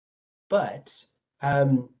 but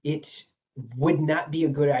it would not be a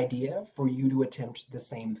good idea for you to attempt the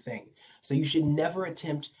same thing. So you should never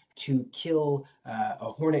attempt to kill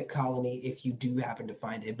a hornet colony if you do happen to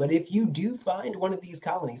find it. But if you do find one of these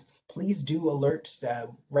colonies, please do alert.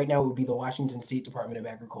 Right now it would be the Washington State Department of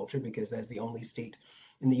Agriculture, because that's the only state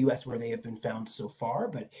in the US where they have been found so far.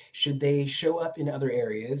 But should they show up in other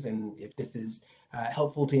areas, and if this is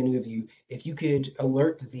helpful to any of you, if you could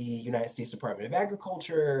alert the United States Department of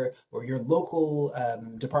Agriculture or your local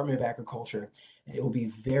Department of Agriculture, it will be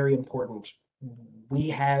very important. We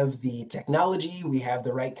have the technology, we have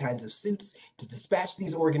the right kinds of suits to dispatch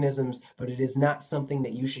these organisms, but it is not something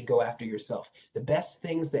that you should go after yourself. The best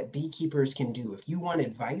things that beekeepers can do, if you want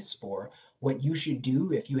advice for what you should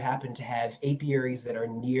do if you happen to have apiaries that are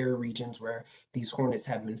near regions where these hornets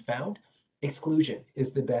have been found, exclusion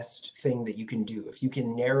is the best thing that you can do. If you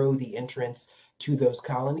can narrow the entrance to those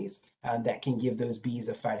colonies, that can give those bees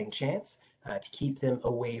a fighting chance to keep them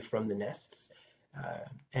away from the nests.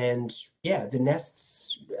 And yeah, the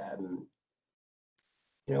nests, you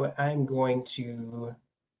know what, I'm going to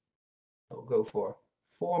I'll go for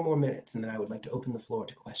 4 more minutes, and then I would like to open the floor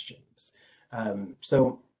to questions.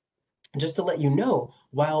 So just to let you know,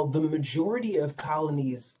 while the majority of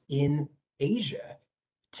colonies in Asia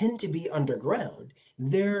tend to be underground,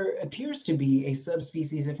 there appears to be a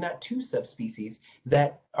subspecies, if not two subspecies,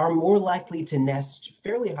 that are more likely to nest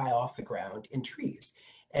fairly high off the ground in trees.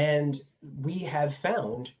 And we have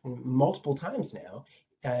found multiple times now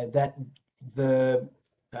that the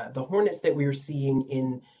hornets that we are seeing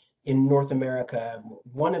in North America,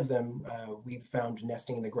 one of them we've found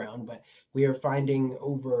nesting in the ground, but we are finding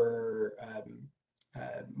over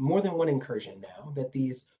more than one incursion now that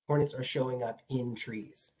these hornets are showing up in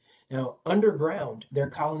trees. Now, underground, their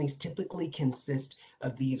colonies typically consist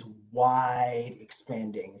of these wide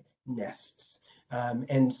expanding nests.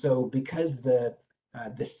 And so because the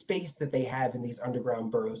space that they have in these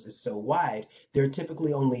underground burrows is so wide, there are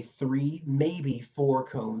typically only 3, maybe 4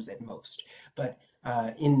 combs at most. But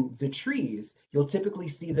in the trees, you'll typically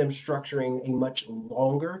see them structuring a much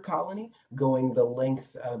longer colony, going the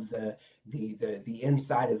length of the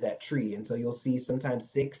inside of that tree. And so you'll see sometimes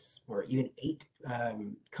 6 or even 8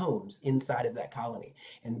 combs inside of that colony.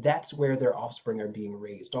 And that's where their offspring are being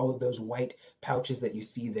raised. All of those white pouches that you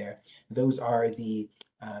see there, those are the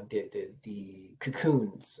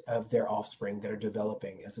cocoons of their offspring that are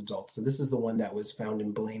developing as adults. So this is the one that was found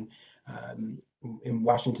in Blaine, in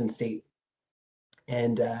Washington State.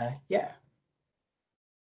 And yeah.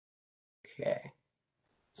 Okay.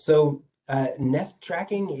 So nest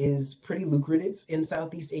tracking is pretty lucrative in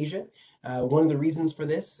Southeast Asia. One of the reasons for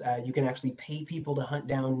this, you can actually pay people to hunt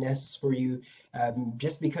down nests for you,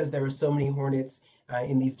 just because there are so many hornets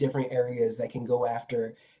in these different areas that can go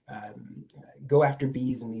after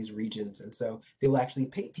bees in these regions. And so they will actually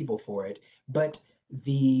pay people for it. But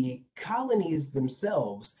the colonies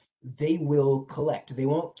themselves, they will collect. They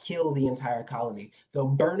won't kill the entire colony. They'll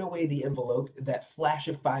burn away the envelope. That flash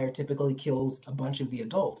of fire typically kills a bunch of the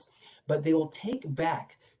adults, but they will take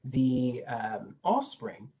back the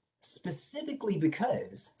offspring, specifically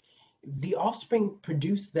because the offspring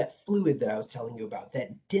produce that fluid that I was telling you about,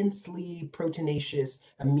 that densely proteinaceous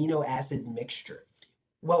amino acid mixture.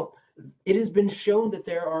 Well, it has been shown that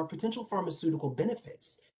there are potential pharmaceutical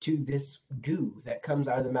benefits to this goo that comes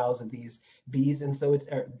out of the mouths of these bees, and so it's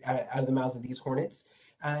out of the mouths of these hornets.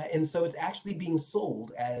 And so it's actually being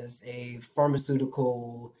sold as a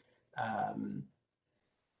pharmaceutical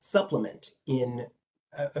supplement in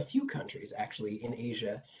a few countries, actually, in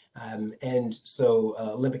Asia. And so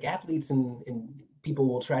Olympic athletes and people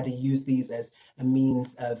will try to use these as a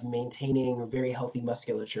means of maintaining very healthy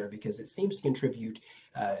musculature, because it seems to contribute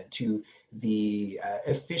to the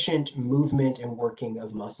efficient movement and working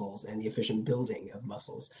of muscles and the efficient building of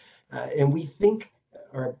muscles. And we think,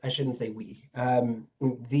 or I shouldn't say we,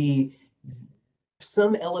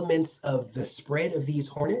 some elements of the spread of these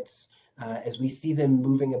hornets, as we see them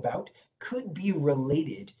moving about, could be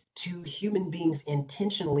related to human beings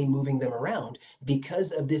intentionally moving them around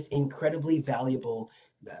because of this incredibly valuable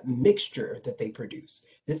mixture that they produce.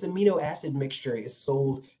 This amino acid mixture is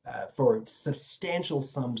sold for substantial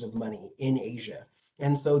sums of money in Asia.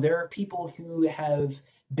 And so there are people who have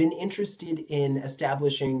been interested in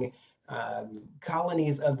establishing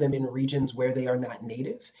colonies of them in regions where they are not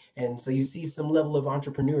native. And so you see some level of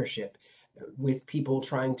entrepreneurship with people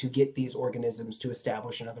trying to get these organisms to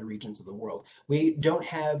establish in other regions of the world. We don't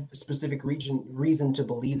have specific reason to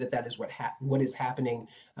believe that that is what is happening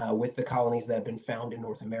with the colonies that have been found in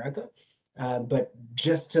North America. But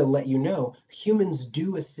just to let you know, humans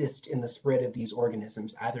do assist in the spread of these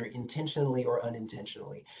organisms, either intentionally or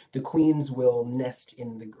unintentionally. The queens will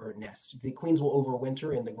the queens will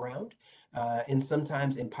overwinter in the ground, and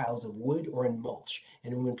sometimes in piles of wood or in mulch.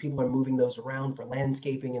 And when people are moving those around for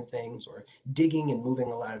landscaping and things, or digging and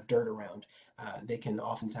moving a lot of dirt around, they can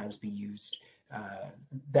oftentimes be used.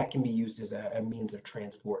 That can be used as a means of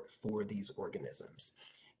transport for these organisms.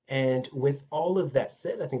 And with all of that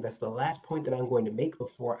said, I think that's the last point that I'm going to make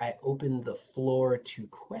before I open the floor to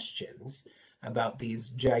questions about these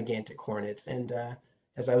gigantic hornets. And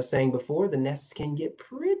as I was saying before, the nests can get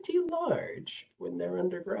pretty large when they're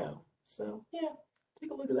underground. So yeah,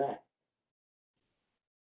 take a look at that.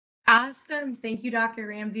 Awesome. Thank you, Dr.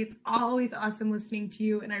 Ramsey. It's always awesome listening to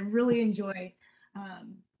you, and I really enjoy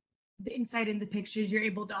the insight and the pictures you're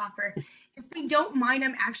able to offer. If we don't mind,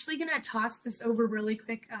 I'm actually going to toss this over really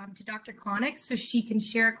quick to Dr. Kulhanek so she can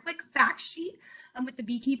share a quick fact sheet with the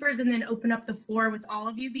beekeepers, and then open up the floor with all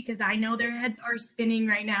of you, because I know their heads are spinning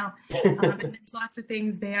right now, and there's lots of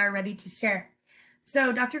things they are ready to share.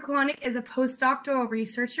 So Dr. Kulhanek is a postdoctoral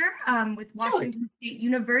researcher with Washington State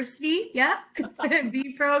University,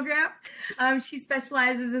 bee program. She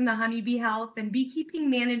specializes in the honeybee health and beekeeping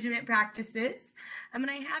management practices. And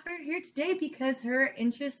I have her here today because her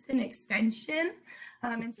interests in extension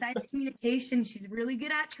and science communication, she's really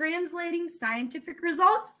good at translating scientific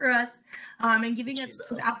results for us and giving us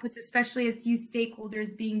those outputs, especially as you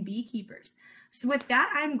stakeholders being beekeepers. So with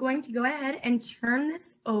that, I'm going to go ahead and turn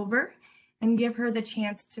this over and give her the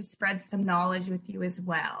chance to spread some knowledge with you as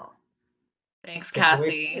well. Thanks,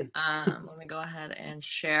 Cassie. Let me go ahead and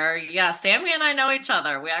share. Yeah, Sammy and I know each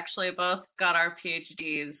other. We actually both got our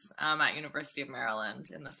PhDs at University of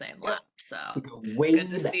Maryland in the same lab. So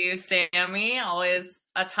good to see you, Sammy. Always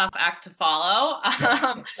a tough act to follow.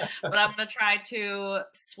 But I'm going to try to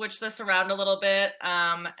switch this around a little bit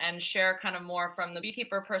and share kind of more from the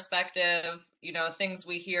beekeeper perspective, you know, things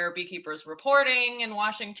we hear beekeepers reporting in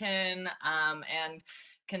Washington and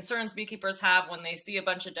concerns beekeepers have when they see a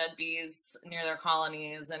bunch of dead bees near their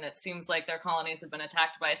colonies, and it seems like their colonies have been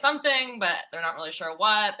attacked by something, but they're not really sure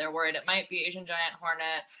what. They're worried it might be Asian giant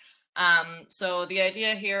hornet. So the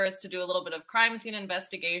idea here is to do a little bit of crime scene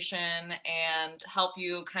investigation and help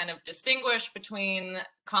you kind of distinguish between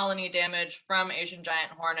colony damage from Asian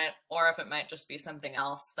giant hornet, or if it might just be something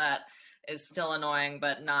else that is still annoying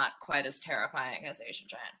but not quite as terrifying as Asian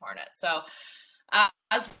giant hornet. So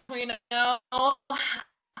as we know,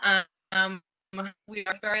 we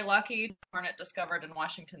are very lucky. Hornet discovered in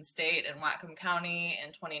Washington State in Whatcom County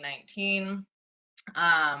in 2019.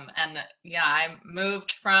 And yeah, I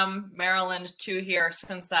moved from Maryland to here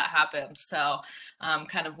since that happened. So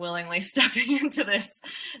kind of willingly stepping into this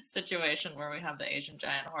situation where we have the Asian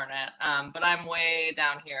giant hornet. But I'm way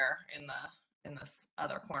down here in this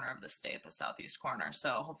other corner of the state, the southeast corner.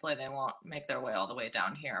 So hopefully they won't make their way all the way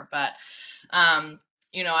down here. But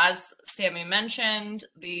you know, as Sammy mentioned,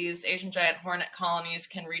 these Asian giant hornet colonies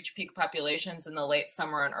can reach peak populations in the late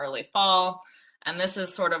summer and early fall. And this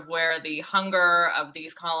is sort of where the hunger of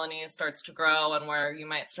these colonies starts to grow and where you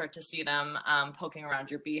might start to see them poking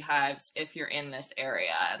around your beehives if you're in this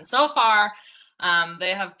area. And so far,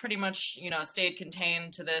 they have pretty much, you know, stayed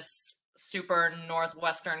contained to this super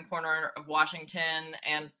northwestern corner of Washington,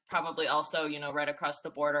 and probably also, you know, right across the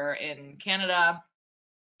border in Canada.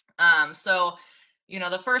 So you know,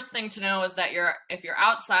 the first thing to know is that if you're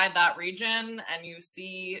outside that region and you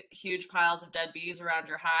see huge piles of dead bees around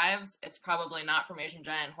your hives, it's probably not from Asian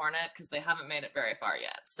giant hornet because they haven't made it very far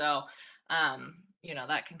yet. So, you know,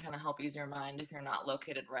 that can kind of help ease your mind if you're not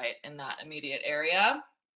located right in that immediate area.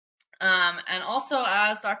 And also,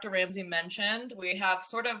 as Dr. Ramsey mentioned, we have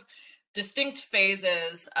sort of distinct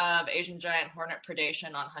phases of Asian giant hornet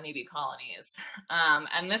predation on honeybee colonies.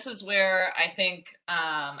 And this is where I think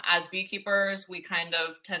as beekeepers, we kind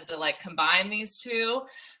of tend to like combine these two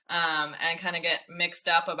and kind of get mixed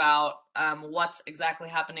up about what's exactly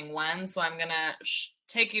happening when. So I'm gonna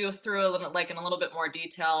take you through in a little bit more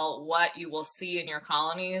detail what you will see in your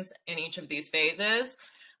colonies in each of these phases,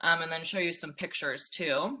 and then show you some pictures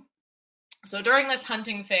too. So during this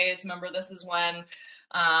hunting phase, remember this is when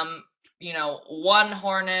you know, one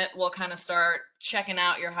hornet will kind of start checking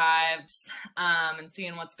out your hives and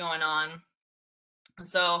seeing what's going on.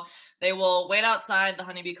 So they will wait outside the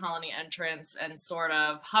honeybee colony entrance and sort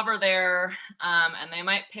of hover there, and they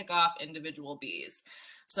might pick off individual bees.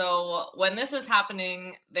 So when this is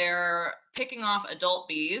happening, they're picking off adult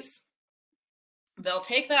bees, they'll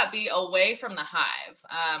take that bee away from the hive,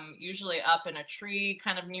 usually up in a tree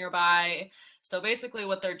kind of nearby. So basically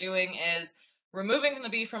what they're doing is removing the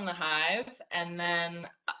bee from the hive, and then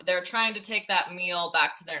they're trying to take that meal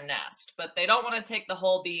back to their nest. But they don't want to take the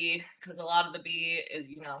whole bee because a lot of the bee is,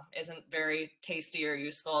 isn't very tasty or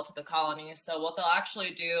useful to the colony. So what they'll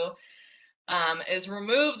actually do is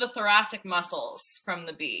remove the thoracic muscles from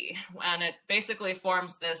the bee, and it basically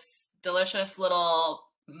forms this delicious little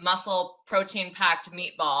muscle protein packed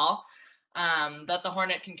meatball that the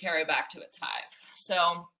hornet can carry back to its hive.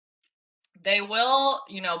 So they will,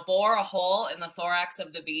 bore a hole in the thorax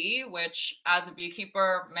of the bee, which as a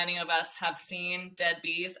beekeeper, many of us have seen dead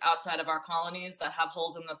bees outside of our colonies that have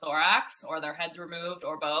holes in the thorax or their heads removed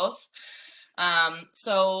or both.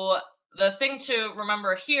 So the thing to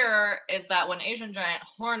remember here is that when Asian giant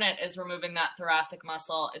hornet is removing that thoracic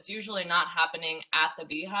muscle, it's usually not happening at the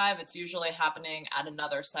beehive. It's usually happening at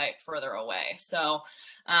another site further away. So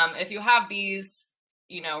if you have bees,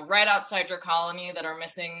 right outside your colony that are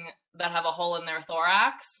missing, that have a hole in their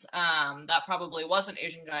thorax, that probably wasn't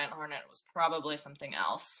Asian giant hornet. It was probably something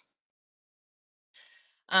else.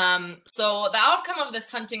 So the outcome of this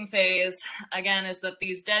hunting phase, again, is that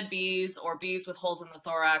these dead bees or bees with holes in the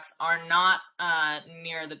thorax are not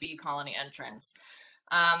near the bee colony entrance.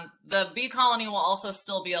 The bee colony will also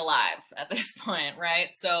still be alive at this point,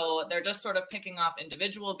 right? So they're just sort of picking off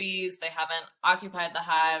individual bees. They haven't occupied the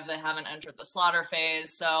hive. They haven't entered the slaughter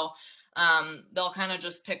phase. So they'll kind of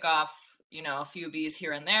just pick off, a few bees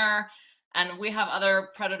here and there. And we have other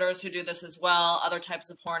predators who do this as well. Other types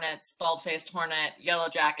of hornets, bald-faced hornet, yellow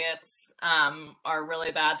jackets are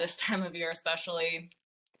really bad this time of year especially.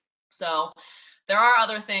 So there are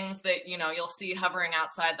other things that, you'll see hovering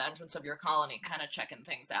outside the entrance of your colony, kind of checking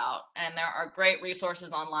things out. And there are great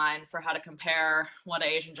resources online for how to compare what an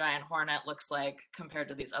Asian giant hornet looks like compared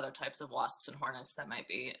to these other types of wasps and hornets that might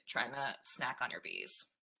be trying to snack on your bees.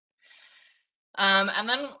 And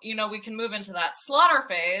then, we can move into that slaughter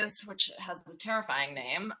phase, which has a terrifying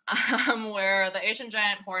name, where the Asian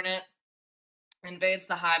giant hornet invades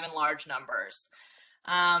the hive in large numbers.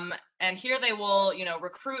 And here they will,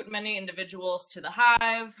 recruit many individuals to the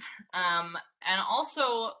hive. And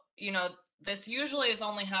also, this usually is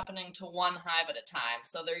only happening to one hive at a time.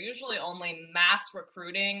 So they're usually only mass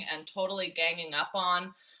recruiting and totally ganging up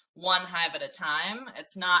on one hive at a time.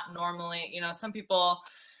 It's not normally, some people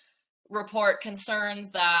report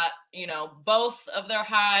concerns that, both of their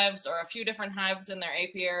hives or a few different hives in their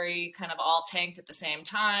apiary kind of all tanked at the same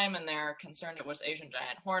time, and they're concerned it was Asian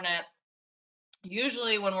giant hornet.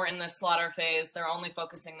 Usually when we're in this slaughter phase, they're only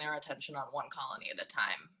focusing their attention on one colony at a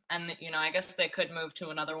time. And, I guess they could move to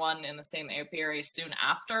another one in the same apiary soon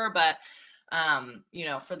after, but,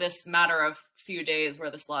 for this matter of few days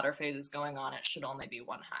where the slaughter phase is going on, it should only be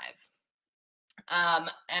one hive.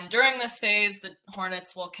 And during this phase, the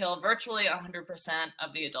hornets will kill virtually 100%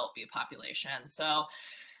 of the adult bee population. So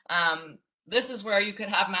this is where you could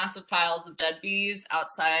have massive piles of dead bees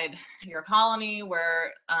outside your colony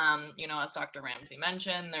where, as Dr. Ramsey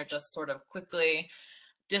mentioned, they're just sort of quickly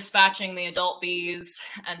dispatching the adult bees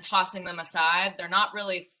and tossing them aside. They're not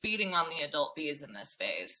really feeding on the adult bees in this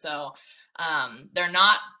phase. So they're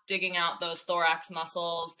not digging out those thorax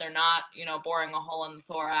muscles. They're not, boring a hole in the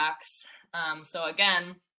thorax. So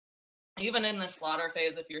again, even in this slaughter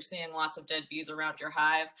phase, if you're seeing lots of dead bees around your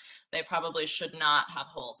hive, they probably should not have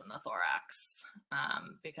holes in the thorax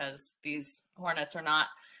because these hornets are not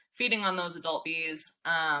feeding on those adult bees.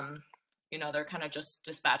 They're kind of just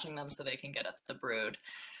dispatching them so they can get at the brood.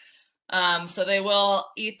 So they will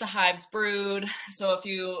eat the hive's brood. So if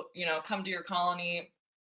you, come to your colony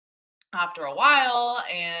after a while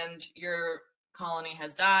and your colony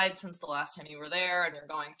has died since the last time you were there and you're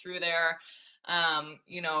going through there,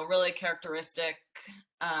 really characteristic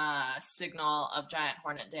signal of giant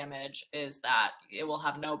hornet damage is that it will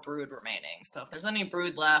have no brood remaining. So if there's any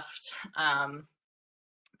brood left,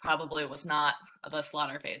 probably was not the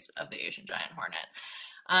slaughter phase of the Asian giant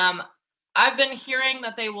hornet. I've been hearing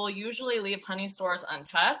that they will usually leave honey stores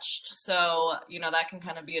untouched. So, that can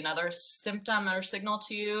kind of be another symptom or signal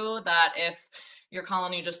to you that if your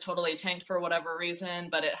colony just totally tanked for whatever reason,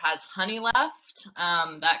 but it has honey left,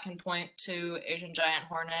 that can point to Asian giant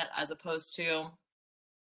hornet as opposed to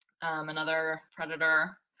another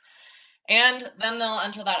predator. And then they'll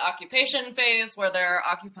enter that occupation phase where they're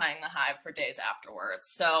occupying the hive for days afterwards.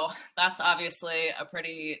 So that's obviously a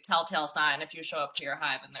pretty telltale sign if you show up to your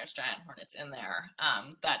hive and there's giant hornets in there,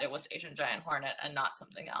 that it was Asian giant hornet and not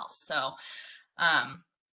something else. So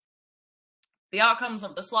The outcomes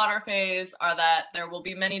of the slaughter phase are that there will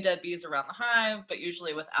be many dead bees around the hive, but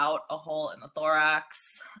usually without a hole in the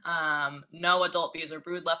thorax. No adult bees or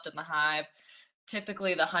brood left in the hive.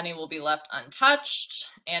 Typically, the honey will be left untouched,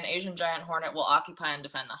 and Asian giant hornet will occupy and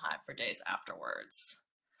defend the hive for days afterwards.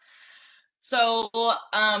 So,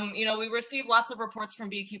 we receive lots of reports from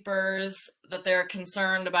beekeepers that they're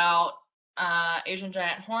concerned about Asian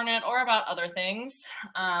giant hornet or about other things.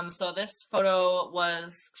 So this photo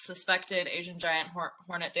was suspected Asian giant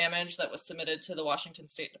hornet damage that was submitted to the Washington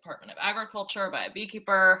State Department of Agriculture by a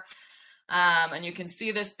beekeeper. And you can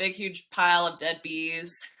see this big, huge pile of dead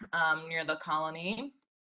bees near the colony.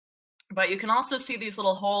 But you can also see these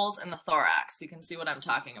little holes in the thorax. You can see what I'm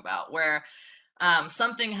talking about, where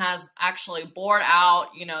something has actually bored out,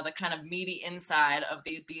 the kind of meaty inside of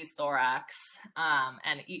these bees' thorax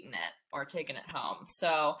and eaten it or taken it home.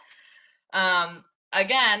 So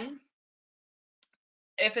again,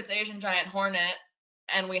 if it's Asian giant hornet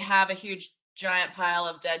and we have a huge giant pile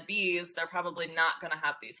of dead bees, they're probably not going to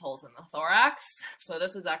have these holes in the thorax. So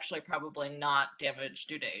this is actually probably not damage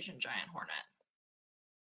due to Asian giant hornet.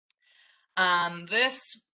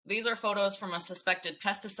 These are photos from a suspected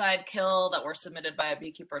pesticide kill that were submitted by a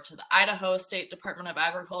beekeeper to the Idaho State Department of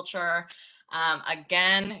Agriculture.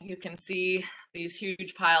 Again, you can see these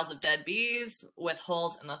huge piles of dead bees with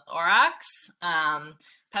holes in the thorax.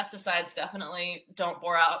 Pesticides definitely don't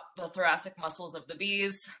bore out the thoracic muscles of the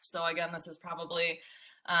bees. So again, this is probably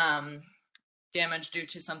damage due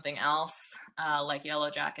to something else, like yellow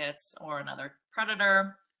jackets or another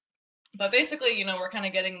predator. But basically, we're kind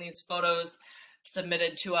of getting these photos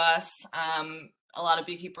submitted to us. A lot of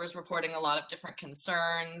beekeepers reporting a lot of different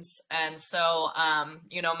concerns. And so,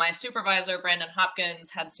 my supervisor, Brandon Hopkins,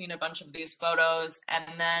 had seen a bunch of these photos. And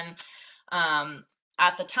then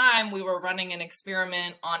at the time, we were running an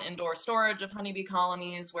experiment on indoor storage of honeybee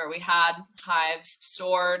colonies where we had hives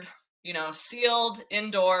stored, sealed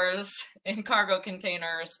indoors in cargo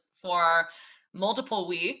containers for multiple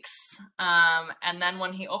weeks. And then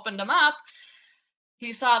when he opened them up,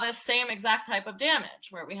 he saw this same exact type of damage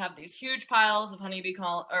where we have these huge piles of honeybee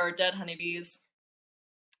or dead honeybees,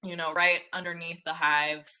 right underneath the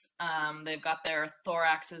hives. They've got their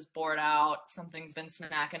thoraxes bored out. Something's been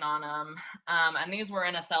snacking on them. And these were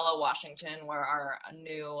in Othello, Washington, where our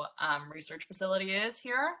new research facility is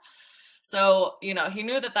here. So, he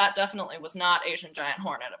knew that definitely was not Asian giant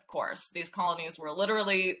hornet, of course. These colonies were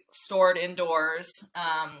literally stored indoors,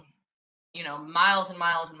 miles and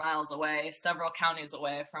miles and miles away, several counties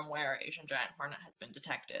away from where Asian giant hornet has been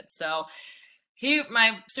detected. So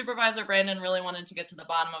my supervisor, Brandon, really wanted to get to the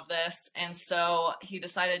bottom of this. And so he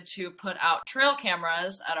decided to put out trail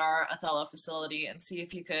cameras at our Othello facility and see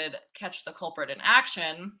if he could catch the culprit in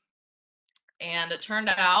action. And it turned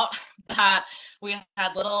out that we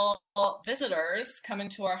had little visitors coming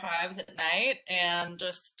to our hives at night and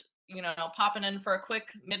just, popping in for a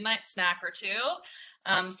quick midnight snack or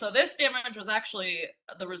two. So this damage was actually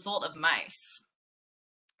the result of mice.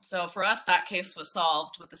 So for us, that case was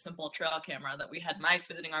solved with a simple trail camera that we had mice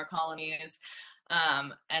visiting our colonies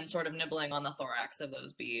and sort of nibbling on the thorax of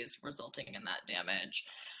those bees, resulting in that damage.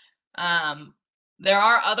 There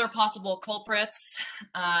are other possible culprits.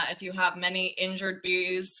 If you have many injured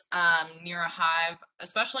bees near a hive,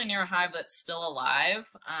 especially near a hive that's still alive,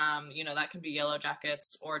 that can be yellow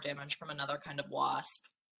jackets or damage from another kind of wasp.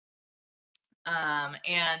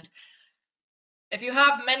 And if you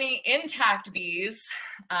have many intact bees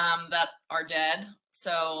that are dead,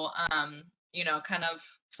 so, kind of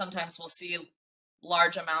sometimes we'll see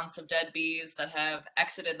large amounts of dead bees that have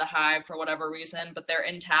exited the hive for whatever reason, but they're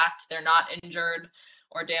intact, they're not injured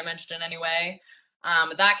or damaged in any way.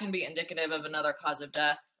 That can be indicative of another cause of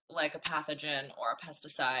death, like a pathogen or a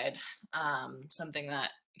pesticide, something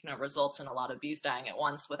that results in a lot of bees dying at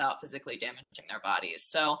once without physically damaging their bodies.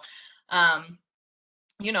 So,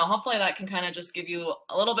 hopefully that can kind of just give you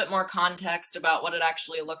a little bit more context about what it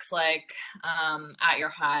actually looks like at your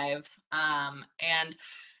hive. And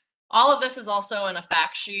all of this is also in a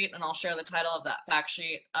fact sheet, and I'll share the title of that fact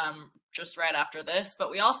sheet just right after this. But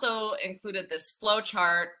we also included this flow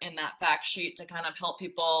chart in that fact sheet to kind of help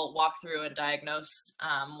people walk through and diagnose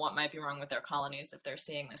what might be wrong with their colonies if they're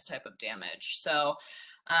seeing this type of damage. So,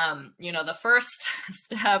 the first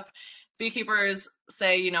step, beekeepers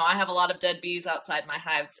say, I have a lot of dead bees outside my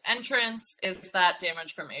hive's entrance. Is that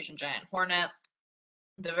damage from Asian giant hornet?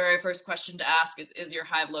 The very first question to ask is your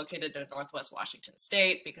hive located in Northwest Washington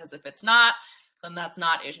State? Because if it's not, then that's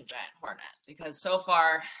not Asian giant hornet. Because so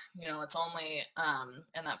far, it's only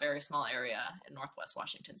in that very small area in Northwest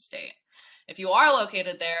Washington State. If you are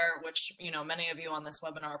located there, which, many of you on this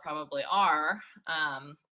webinar probably are,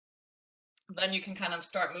 then you can kind of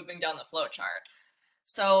start moving down the flow chart.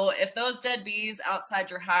 So if those dead bees outside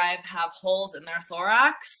your hive have holes in their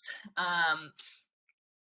thorax,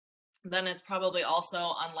 then it's probably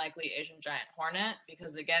also unlikely Asian giant hornet,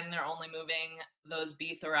 because again, they're only moving those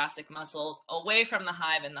bee thoracic muscles away from the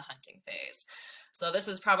hive in the hunting phase. So this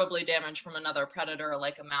is probably damage from another predator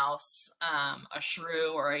like a mouse, a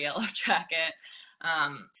shrew, or a yellow jacket,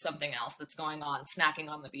 something else that's going on, snacking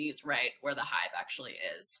on the bees right where the hive actually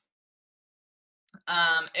is.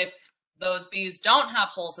 If those bees don't have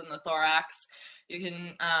holes in the thorax, you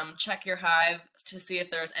can check your hive to see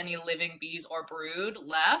if there's any living bees or brood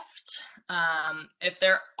left. If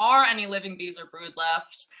there are any living bees or brood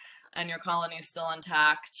left and your colony is still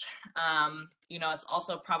intact, you know, it's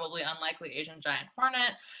also probably unlikely Asian giant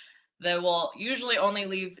hornet. They will usually only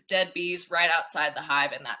leave dead bees right outside the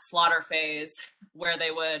hive in that slaughter phase, where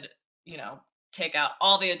they would, you know, take out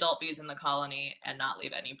all the adult bees in the colony and not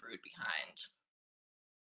leave any brood behind.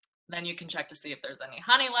 Then you can check to see if there's any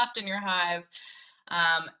honey left in your hive.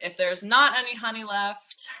 If there's not any honey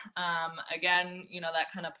left, again, you know,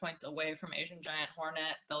 that kind of points away from Asian giant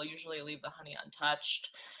hornet. They'll usually leave the honey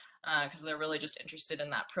untouched because they're really just interested in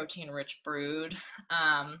that protein-rich brood.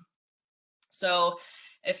 So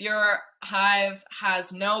if your hive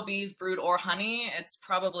has no bees, brood, or honey, it's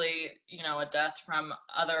probably, you know, a death from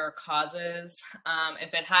other causes.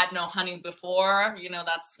 If it had no honey before, you know,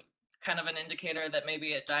 that's kind of an indicator that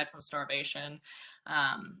maybe it died from starvation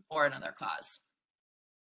or another cause.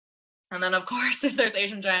 And then, of course, if there's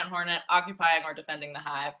Asian giant hornet occupying or defending the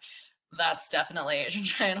hive, that's definitely Asian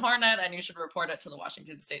giant hornet, and you should report it to the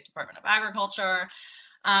Washington State Department of Agriculture.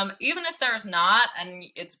 Even if there's not, and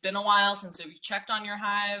it's been a while since you've checked on your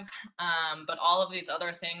hive, but all of these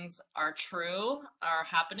other things are true, are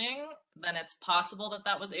happening, then it's possible that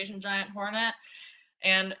that was Asian giant hornet.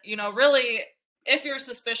 And, you know, really, if you're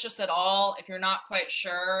suspicious at all, if you're not quite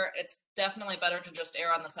sure, it's definitely better to just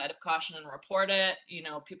err on the side of caution and report it. You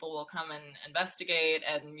know, people will come and investigate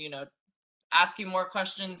and, you know, ask you more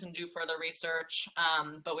questions and do further research.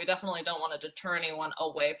 But we definitely don't want to deter anyone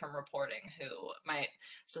away from reporting who might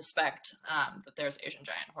suspect that there's Asian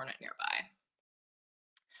giant hornet nearby.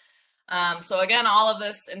 So again, all of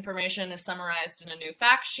this information is summarized in a new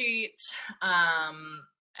fact sheet.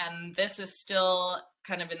 And this is still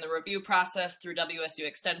kind of in the review process through WSU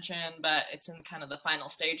Extension, but it's in kind of the final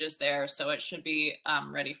stages there. So it should be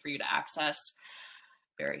ready for you to access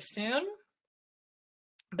very soon.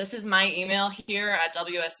 This is my email here at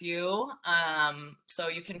WSU. So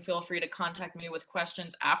you can feel free to contact me with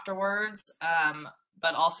questions afterwards.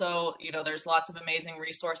 But also, you know, there's lots of amazing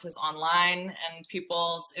resources online and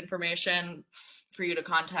people's information for you to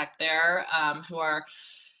contact there who are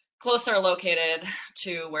closer located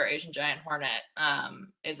to where Asian giant hornet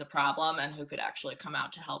is a problem and who could actually come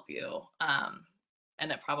out to help you.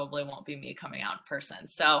 And it probably won't be me coming out in person.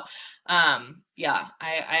 So yeah,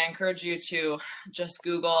 I encourage you to just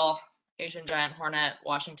Google Asian giant hornet,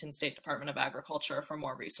 Washington State Department of Agriculture for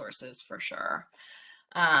more resources for sure.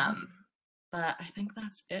 But I think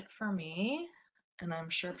that's it for me. And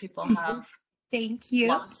I'm sure people have Thank you.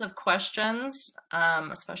 lots of questions,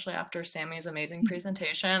 especially after Sammy's amazing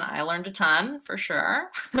presentation. I learned a ton for sure.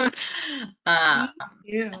 Thank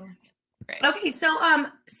you. Great. Okay, so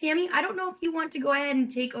Sammy, I don't know if you want to go ahead and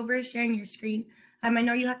take over sharing your screen. I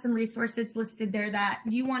know you had some resources listed there that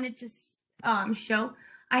you wanted to show.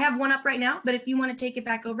 I have one up right now, but if you want to take it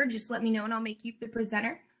back over, just let me know and I'll make you the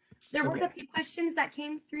presenter. There was a few questions that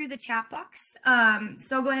came through the chat box,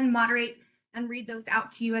 so I'll go ahead and moderate and read those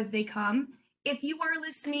out to you as they come. If you are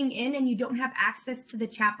listening in and you don't have access to the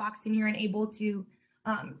chat box and you're unable to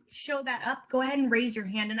show that up, go ahead and raise your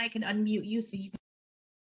hand and I can unmute you so you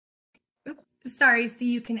so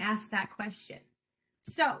you can ask that question.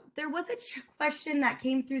 So there was a question that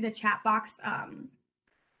came through the chat box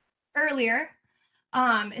earlier,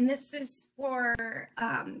 and this is for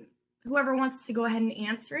whoever wants to go ahead and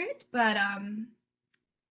answer it, but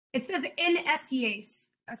it says in SEAs,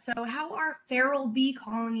 so how are feral bee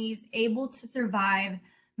colonies able to survive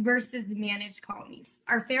versus the managed colonies?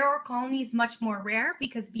 Are feral colonies much more rare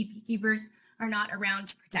because beekeepers are not around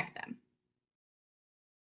to protect them?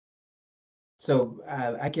 So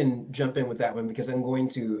I can jump in with that one because I'm going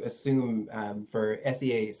to assume for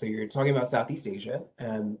SEA, so you're talking about Southeast Asia,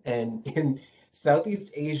 and in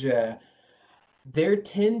Southeast Asia, there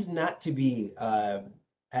tends not to be,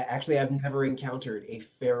 actually, I've never encountered a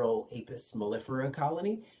feral Apis mellifera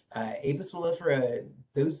colony. Apis mellifera,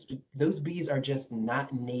 those bees are just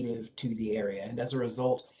not native to the area, and as a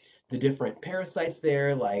result, the different parasites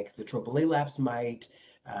there, like the Tropilaelaps mite,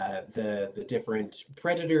 the different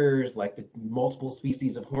predators, like the multiple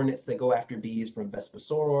species of hornets that go after bees, from Vespa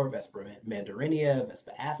soror, Vespa mandarinia,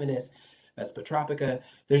 Vespa affinis, Vespa tropica.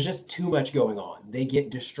 There's just too much going on. They get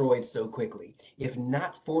destroyed so quickly. If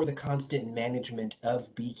not for the constant management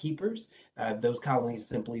of beekeepers, those colonies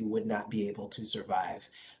simply would not be able to survive.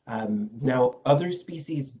 Now, other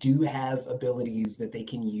species do have abilities that they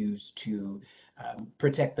can use to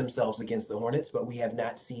protect themselves against the hornets, but we have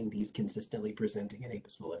not seen these consistently presenting in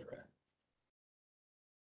Apis mellifera.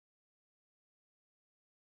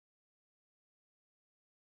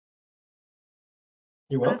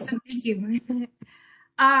 You're welcome. Awesome, thank you.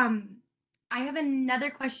 I have another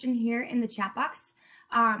question here in the chat box,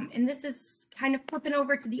 and this is kind of flipping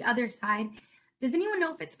over to the other side. Does anyone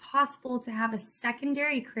know if it's possible to have a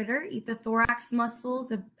secondary critter eat the thorax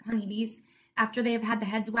muscles of honeybees after they have had the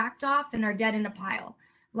heads whacked off and are dead in a pile,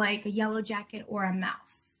 like a yellow jacket or a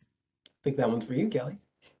mouse? I think that one's for you, Kelly.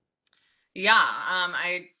 Yeah,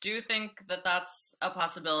 I do think that that's a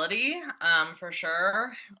possibility, for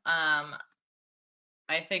sure.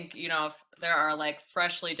 I think, you know, if there are like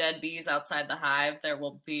freshly dead bees outside the hive, there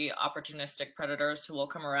will be opportunistic predators who will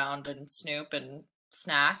come around and snoop and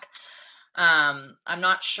snack. I'm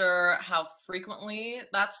not sure how frequently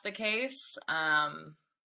that's the case.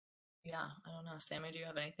 Yeah, I don't know. Sammy, do you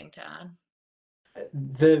have anything to add?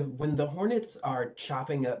 When the hornets are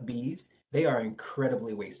chopping up bees, they are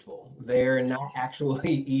incredibly wasteful. They're not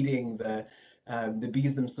actually eating the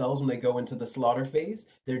bees themselves when they go into the slaughter phase.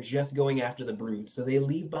 They're just going after the brood. So they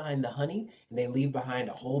leave behind the honey, and they leave behind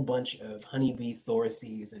a whole bunch of honeybee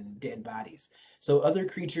thoraces and dead bodies. So other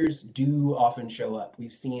creatures do often show up.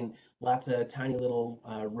 We've seen lots of tiny little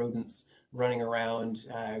rodents running around,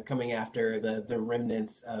 coming after the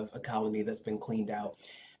remnants of a colony that's been cleaned out.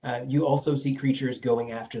 You also see creatures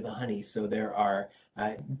going after the honey. So there are,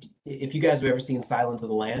 if you guys have ever seen Silence of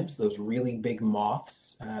the Lambs, those really big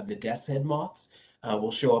moths, the death's head moths,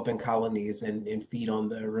 will show up in colonies and feed on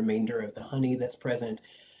the remainder of the honey that's present.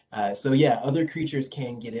 So yeah, other creatures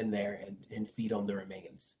can get in there and feed on the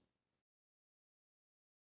remains.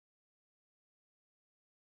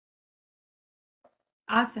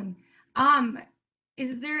 Awesome.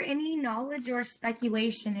 Is there any knowledge or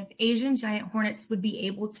speculation if Asian giant hornets would be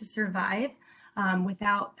able to survive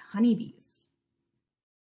without honeybees?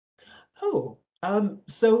 Oh,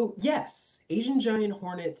 so yes, Asian giant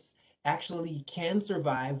hornets actually can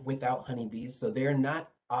survive without honeybees, so they're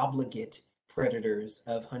not obligate predators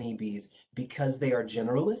of honeybees because they are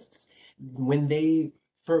generalists. When they,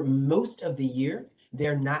 for most of the year,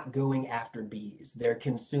 they're not going after bees. They're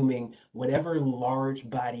consuming whatever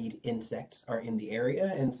large-bodied insects are in the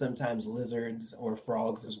area, and sometimes lizards or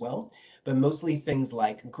frogs as well, but mostly things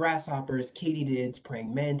like grasshoppers, katydids,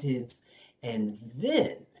 praying mantids, and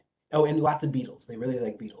then oh, and lots of beetles. They really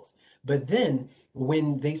like beetles. But then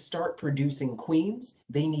when they start producing queens,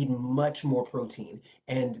 they need much more protein,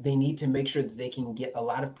 and they need to make sure that they can get a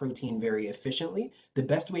lot of protein very efficiently. The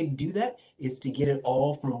best way to do that is to get it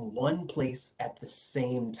all from one place at the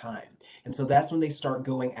same time. And so that's when they start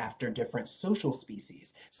going after different social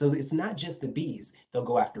species. So it's not just the bees. They'll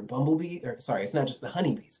go after bumblebee, or sorry, it's not just the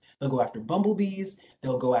honeybees. They'll go after bumblebees.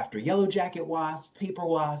 They'll go after yellow jacket wasps, paper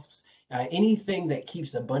wasps, anything that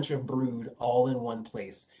keeps a bunch of brood all in one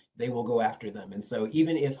place, they will go after them. And so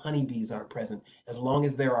even if honeybees aren't present, as long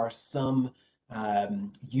as there are some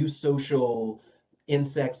eusocial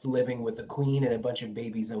insects living with a queen and a bunch of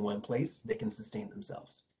babies in one place, they can sustain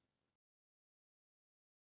themselves.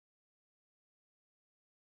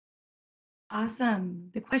 Awesome.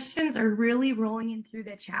 The questions are really rolling in through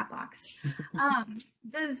the chat box.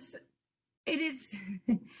 Does it is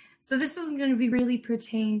so this is going to be really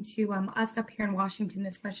pertain to us up here in Washington.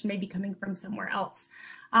 This question may be coming from somewhere else.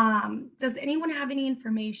 Does anyone have any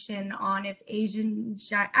information on if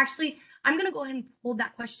actually, I'm going to go ahead and hold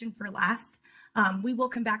that question for last. We will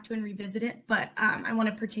come back to and revisit it, but I want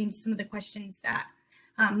to pertain to some of the questions that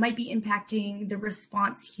might be impacting the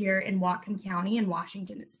response here in Whatcom County and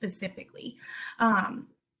Washington specifically.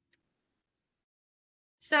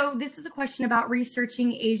 So this is a question about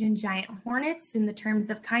researching Asian giant hornets in the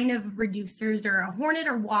terms of kind of reducers or a hornet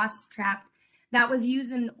or wasp trap that was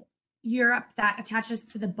used in Europe that attaches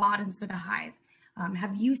to the bottoms of the hive.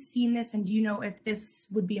 Have you seen this, and do you know if this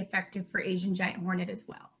would be effective for Asian giant hornet as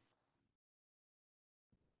well?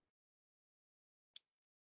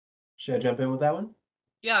 Should I jump in with that one?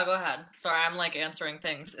 Yeah, go ahead. Sorry, I'm like answering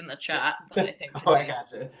things in the chat that I think Oh, I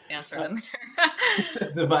gotcha. answered in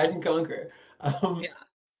there. Divide and conquer. Yeah.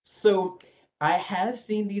 So I have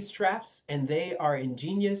seen these traps, and they are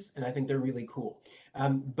ingenious, and I think they're really cool.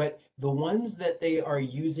 But the ones that they are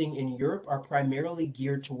using in Europe are primarily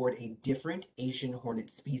geared toward a different Asian hornet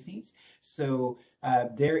species. So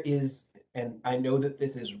there is, and I know that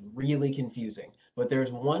this is really confusing, but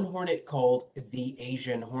there's one hornet called the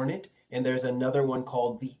Asian hornet, and there's another one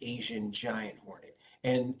called the Asian giant hornet.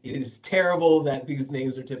 And it is terrible that these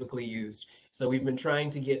names are typically used. So we've been trying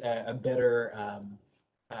to get a better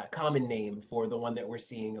common name for the one that we're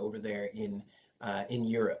seeing over there in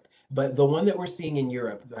Europe. But the one that we're seeing in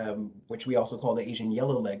Europe, which we also call the Asian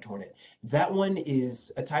yellow-legged hornet, that one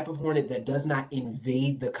is a type of hornet that does not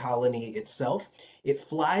invade the colony itself. It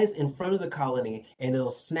flies in front of the colony and it'll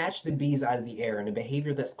snatch the bees out of the air in a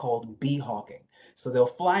behavior that's called bee hawking. So they'll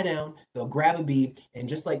fly down, they'll grab a bee, and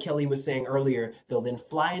just like Kelly was saying earlier, they'll then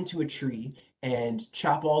fly into a tree and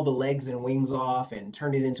chop all the legs and wings off and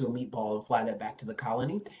turn it into a meatball and fly that back to the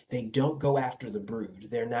colony. They don't go after the brood.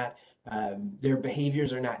 They're not their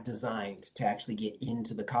behaviors are not designed to actually get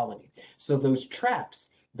into the colony. So those traps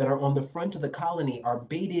that are on the front of the colony are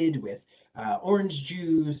baited with orange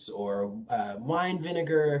juice or wine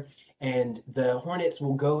vinegar, and the hornets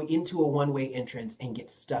will go into a one-way entrance and get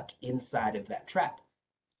stuck inside of that trap.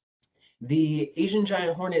 The Asian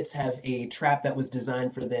giant hornets have a trap that was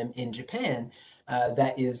designed for them in Japan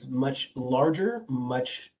that is much larger,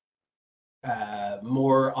 much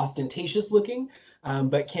more ostentatious looking,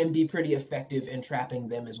 but can be pretty effective in trapping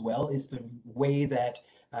them as well. Is the way that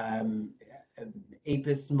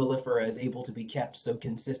Apis mellifera is able to be kept so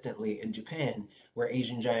consistently in Japan, where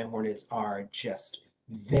Asian giant hornets are just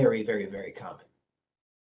very, very, very common.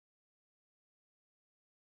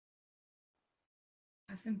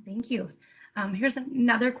 Awesome, thank you. Here's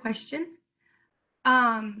another question.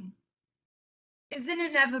 Is it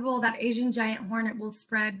inevitable that Asian giant hornet will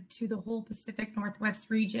spread to the whole Pacific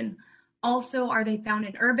Northwest region? Also, are they found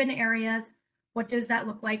in urban areas? What does that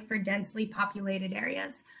look like for densely populated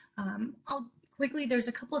areas? There's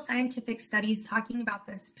a couple of scientific studies talking about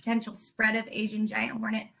this potential spread of Asian giant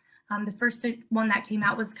hornet. The first one that came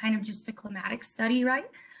out was kind of just a climatic study, right?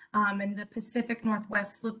 And the Pacific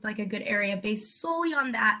Northwest looked like a good area based solely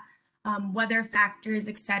on that, weather factors,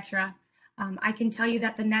 etc. I can tell you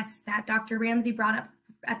that the nest that Dr. Ramsey brought up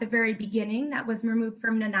at the very beginning that was removed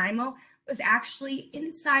from Nanaimo was actually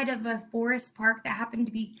inside of a forest park that happened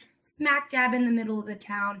to be smack dab in the middle of the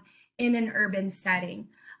town in an urban setting.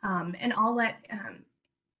 And I'll let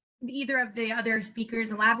either of the other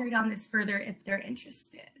speakers elaborate on this further if they're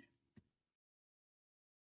interested.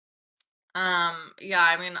 Yeah,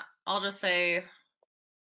 I mean, I'll just say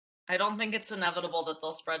I don't think it's inevitable that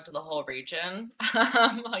they'll spread to the whole region.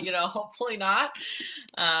 Hopefully not.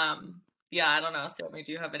 Yeah, I don't know. Sammy,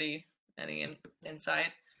 do you have any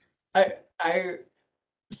insight? Sorry,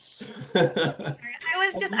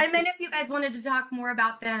 I meant if you guys wanted to talk more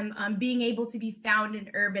about them being able to be found in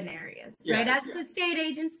urban areas, right? As the state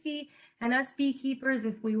agency and us beekeepers,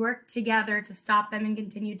 if we work together to stop them and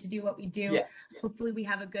continue to do what we do, hopefully we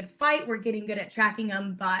have a good fight. We're getting good at tracking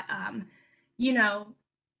them, but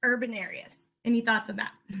urban areas. Any thoughts on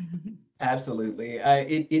that? Absolutely.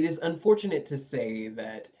 It is unfortunate to say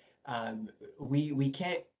that we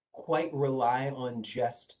can't quite rely on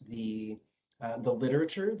just the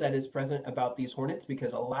literature that is present about these hornets,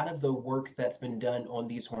 because a lot of the work that's been done on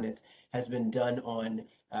these hornets has been done on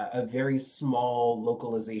a very small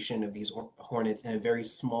localization of these hornets in a very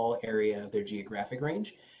small area of their geographic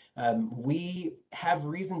range. We have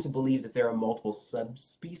reason to believe that there are multiple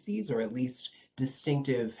subspecies, or at least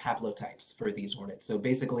distinctive haplotypes for these hornets. So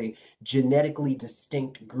basically genetically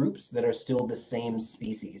distinct groups that are still the same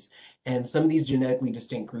species. And some of these genetically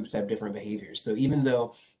distinct groups have different behaviors. So even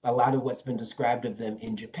though a lot of what's been described of them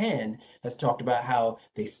in Japan has talked about how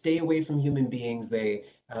they stay away from human beings, they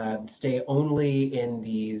stay only in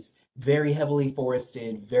these very heavily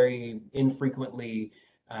forested, very infrequently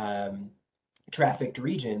trafficked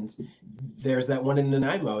regions. There's that one in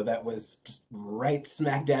Nanaimo that was just right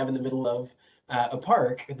smack dab in the middle of a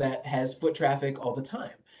park that has foot traffic all the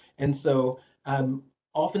time. And so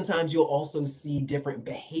oftentimes you'll also see different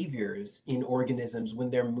behaviors in organisms when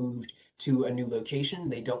they're moved to a new location.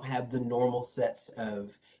 They don't have the normal sets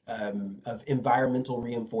of environmental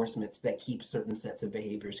reinforcements that keep certain sets of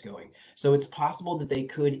behaviors going. So it's possible that they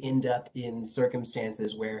could end up in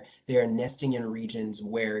circumstances where they are nesting in regions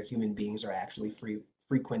where human beings are actually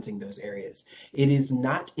frequenting those areas. It is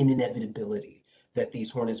not an inevitability that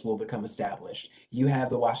these hornets will become established. You have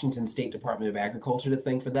the Washington State Department of Agriculture to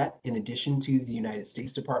thank for that, in addition to the United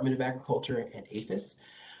States Department of Agriculture and APHIS.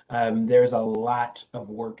 There's a lot of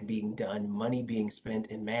work being done, money being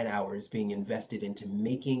spent, and man hours being invested into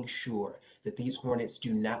making sure that these hornets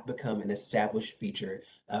do not become an established feature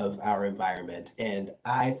of our environment. And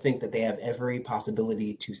I think that they have every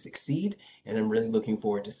possibility to succeed, and I'm really looking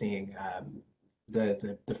forward to seeing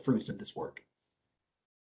the fruits of this work.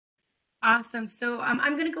 Awesome. So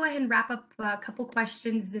I'm going to go ahead and wrap up a couple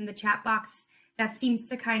questions in the chat box. That seems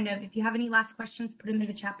to kind of, if you have any last questions, put them in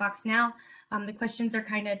the chat box now. The questions are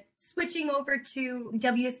kind of switching over to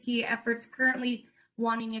WSTA efforts currently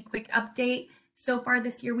wanting a quick update. So far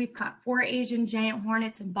this year, we've caught 4 Asian giant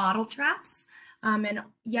hornets and bottle traps. And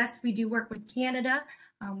yes, we do work with Canada.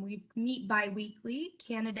 We meet bi-weekly.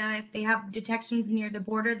 Canada, if they have detections near the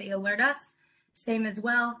border, they alert us. Same as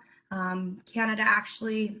well. Canada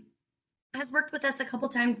actually has worked with us a couple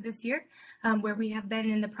times this year, where we have been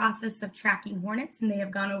in the process of tracking hornets, and they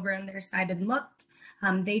have gone over on their side and looked.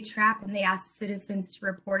 They trap and they ask citizens to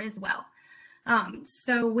report as well.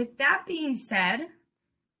 So with that being said,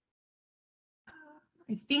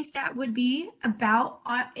 I think that would be about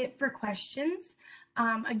it for questions.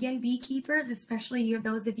 Again, beekeepers, especially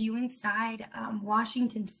those of you inside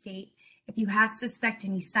Washington State, if you suspect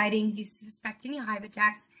any sightings, you suspect any hive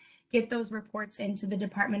attacks, get those reports into the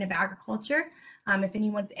Department of Agriculture. If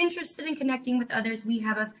anyone's interested in connecting with others, we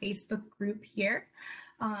have a Facebook group here.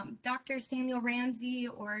 Dr. Samuel Ramsey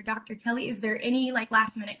or Dr. Kelly, is there any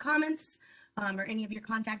last minute comments or any of your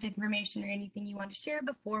contact information or anything you want to share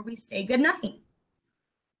before we say goodnight?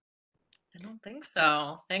 I don't think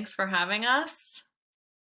so. Thanks for having us.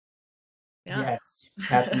 Yeah. Yes,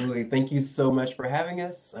 absolutely. Thank you so much for having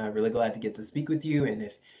us. Really glad to get to speak with you. And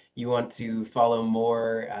if you want to follow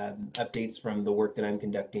more updates from the work that I'm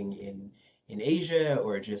conducting in Asia,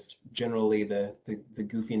 or just generally the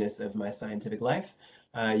goofiness of my scientific life,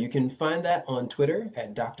 you can find that on Twitter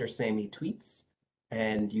at Dr. Sammy Tweets.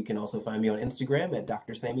 And you can also find me on Instagram at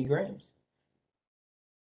Dr. Sammy Grams.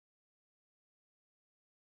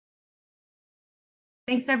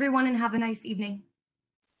 Thanks, everyone, and have a nice evening.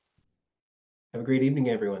 Have a great evening,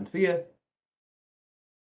 everyone. See ya.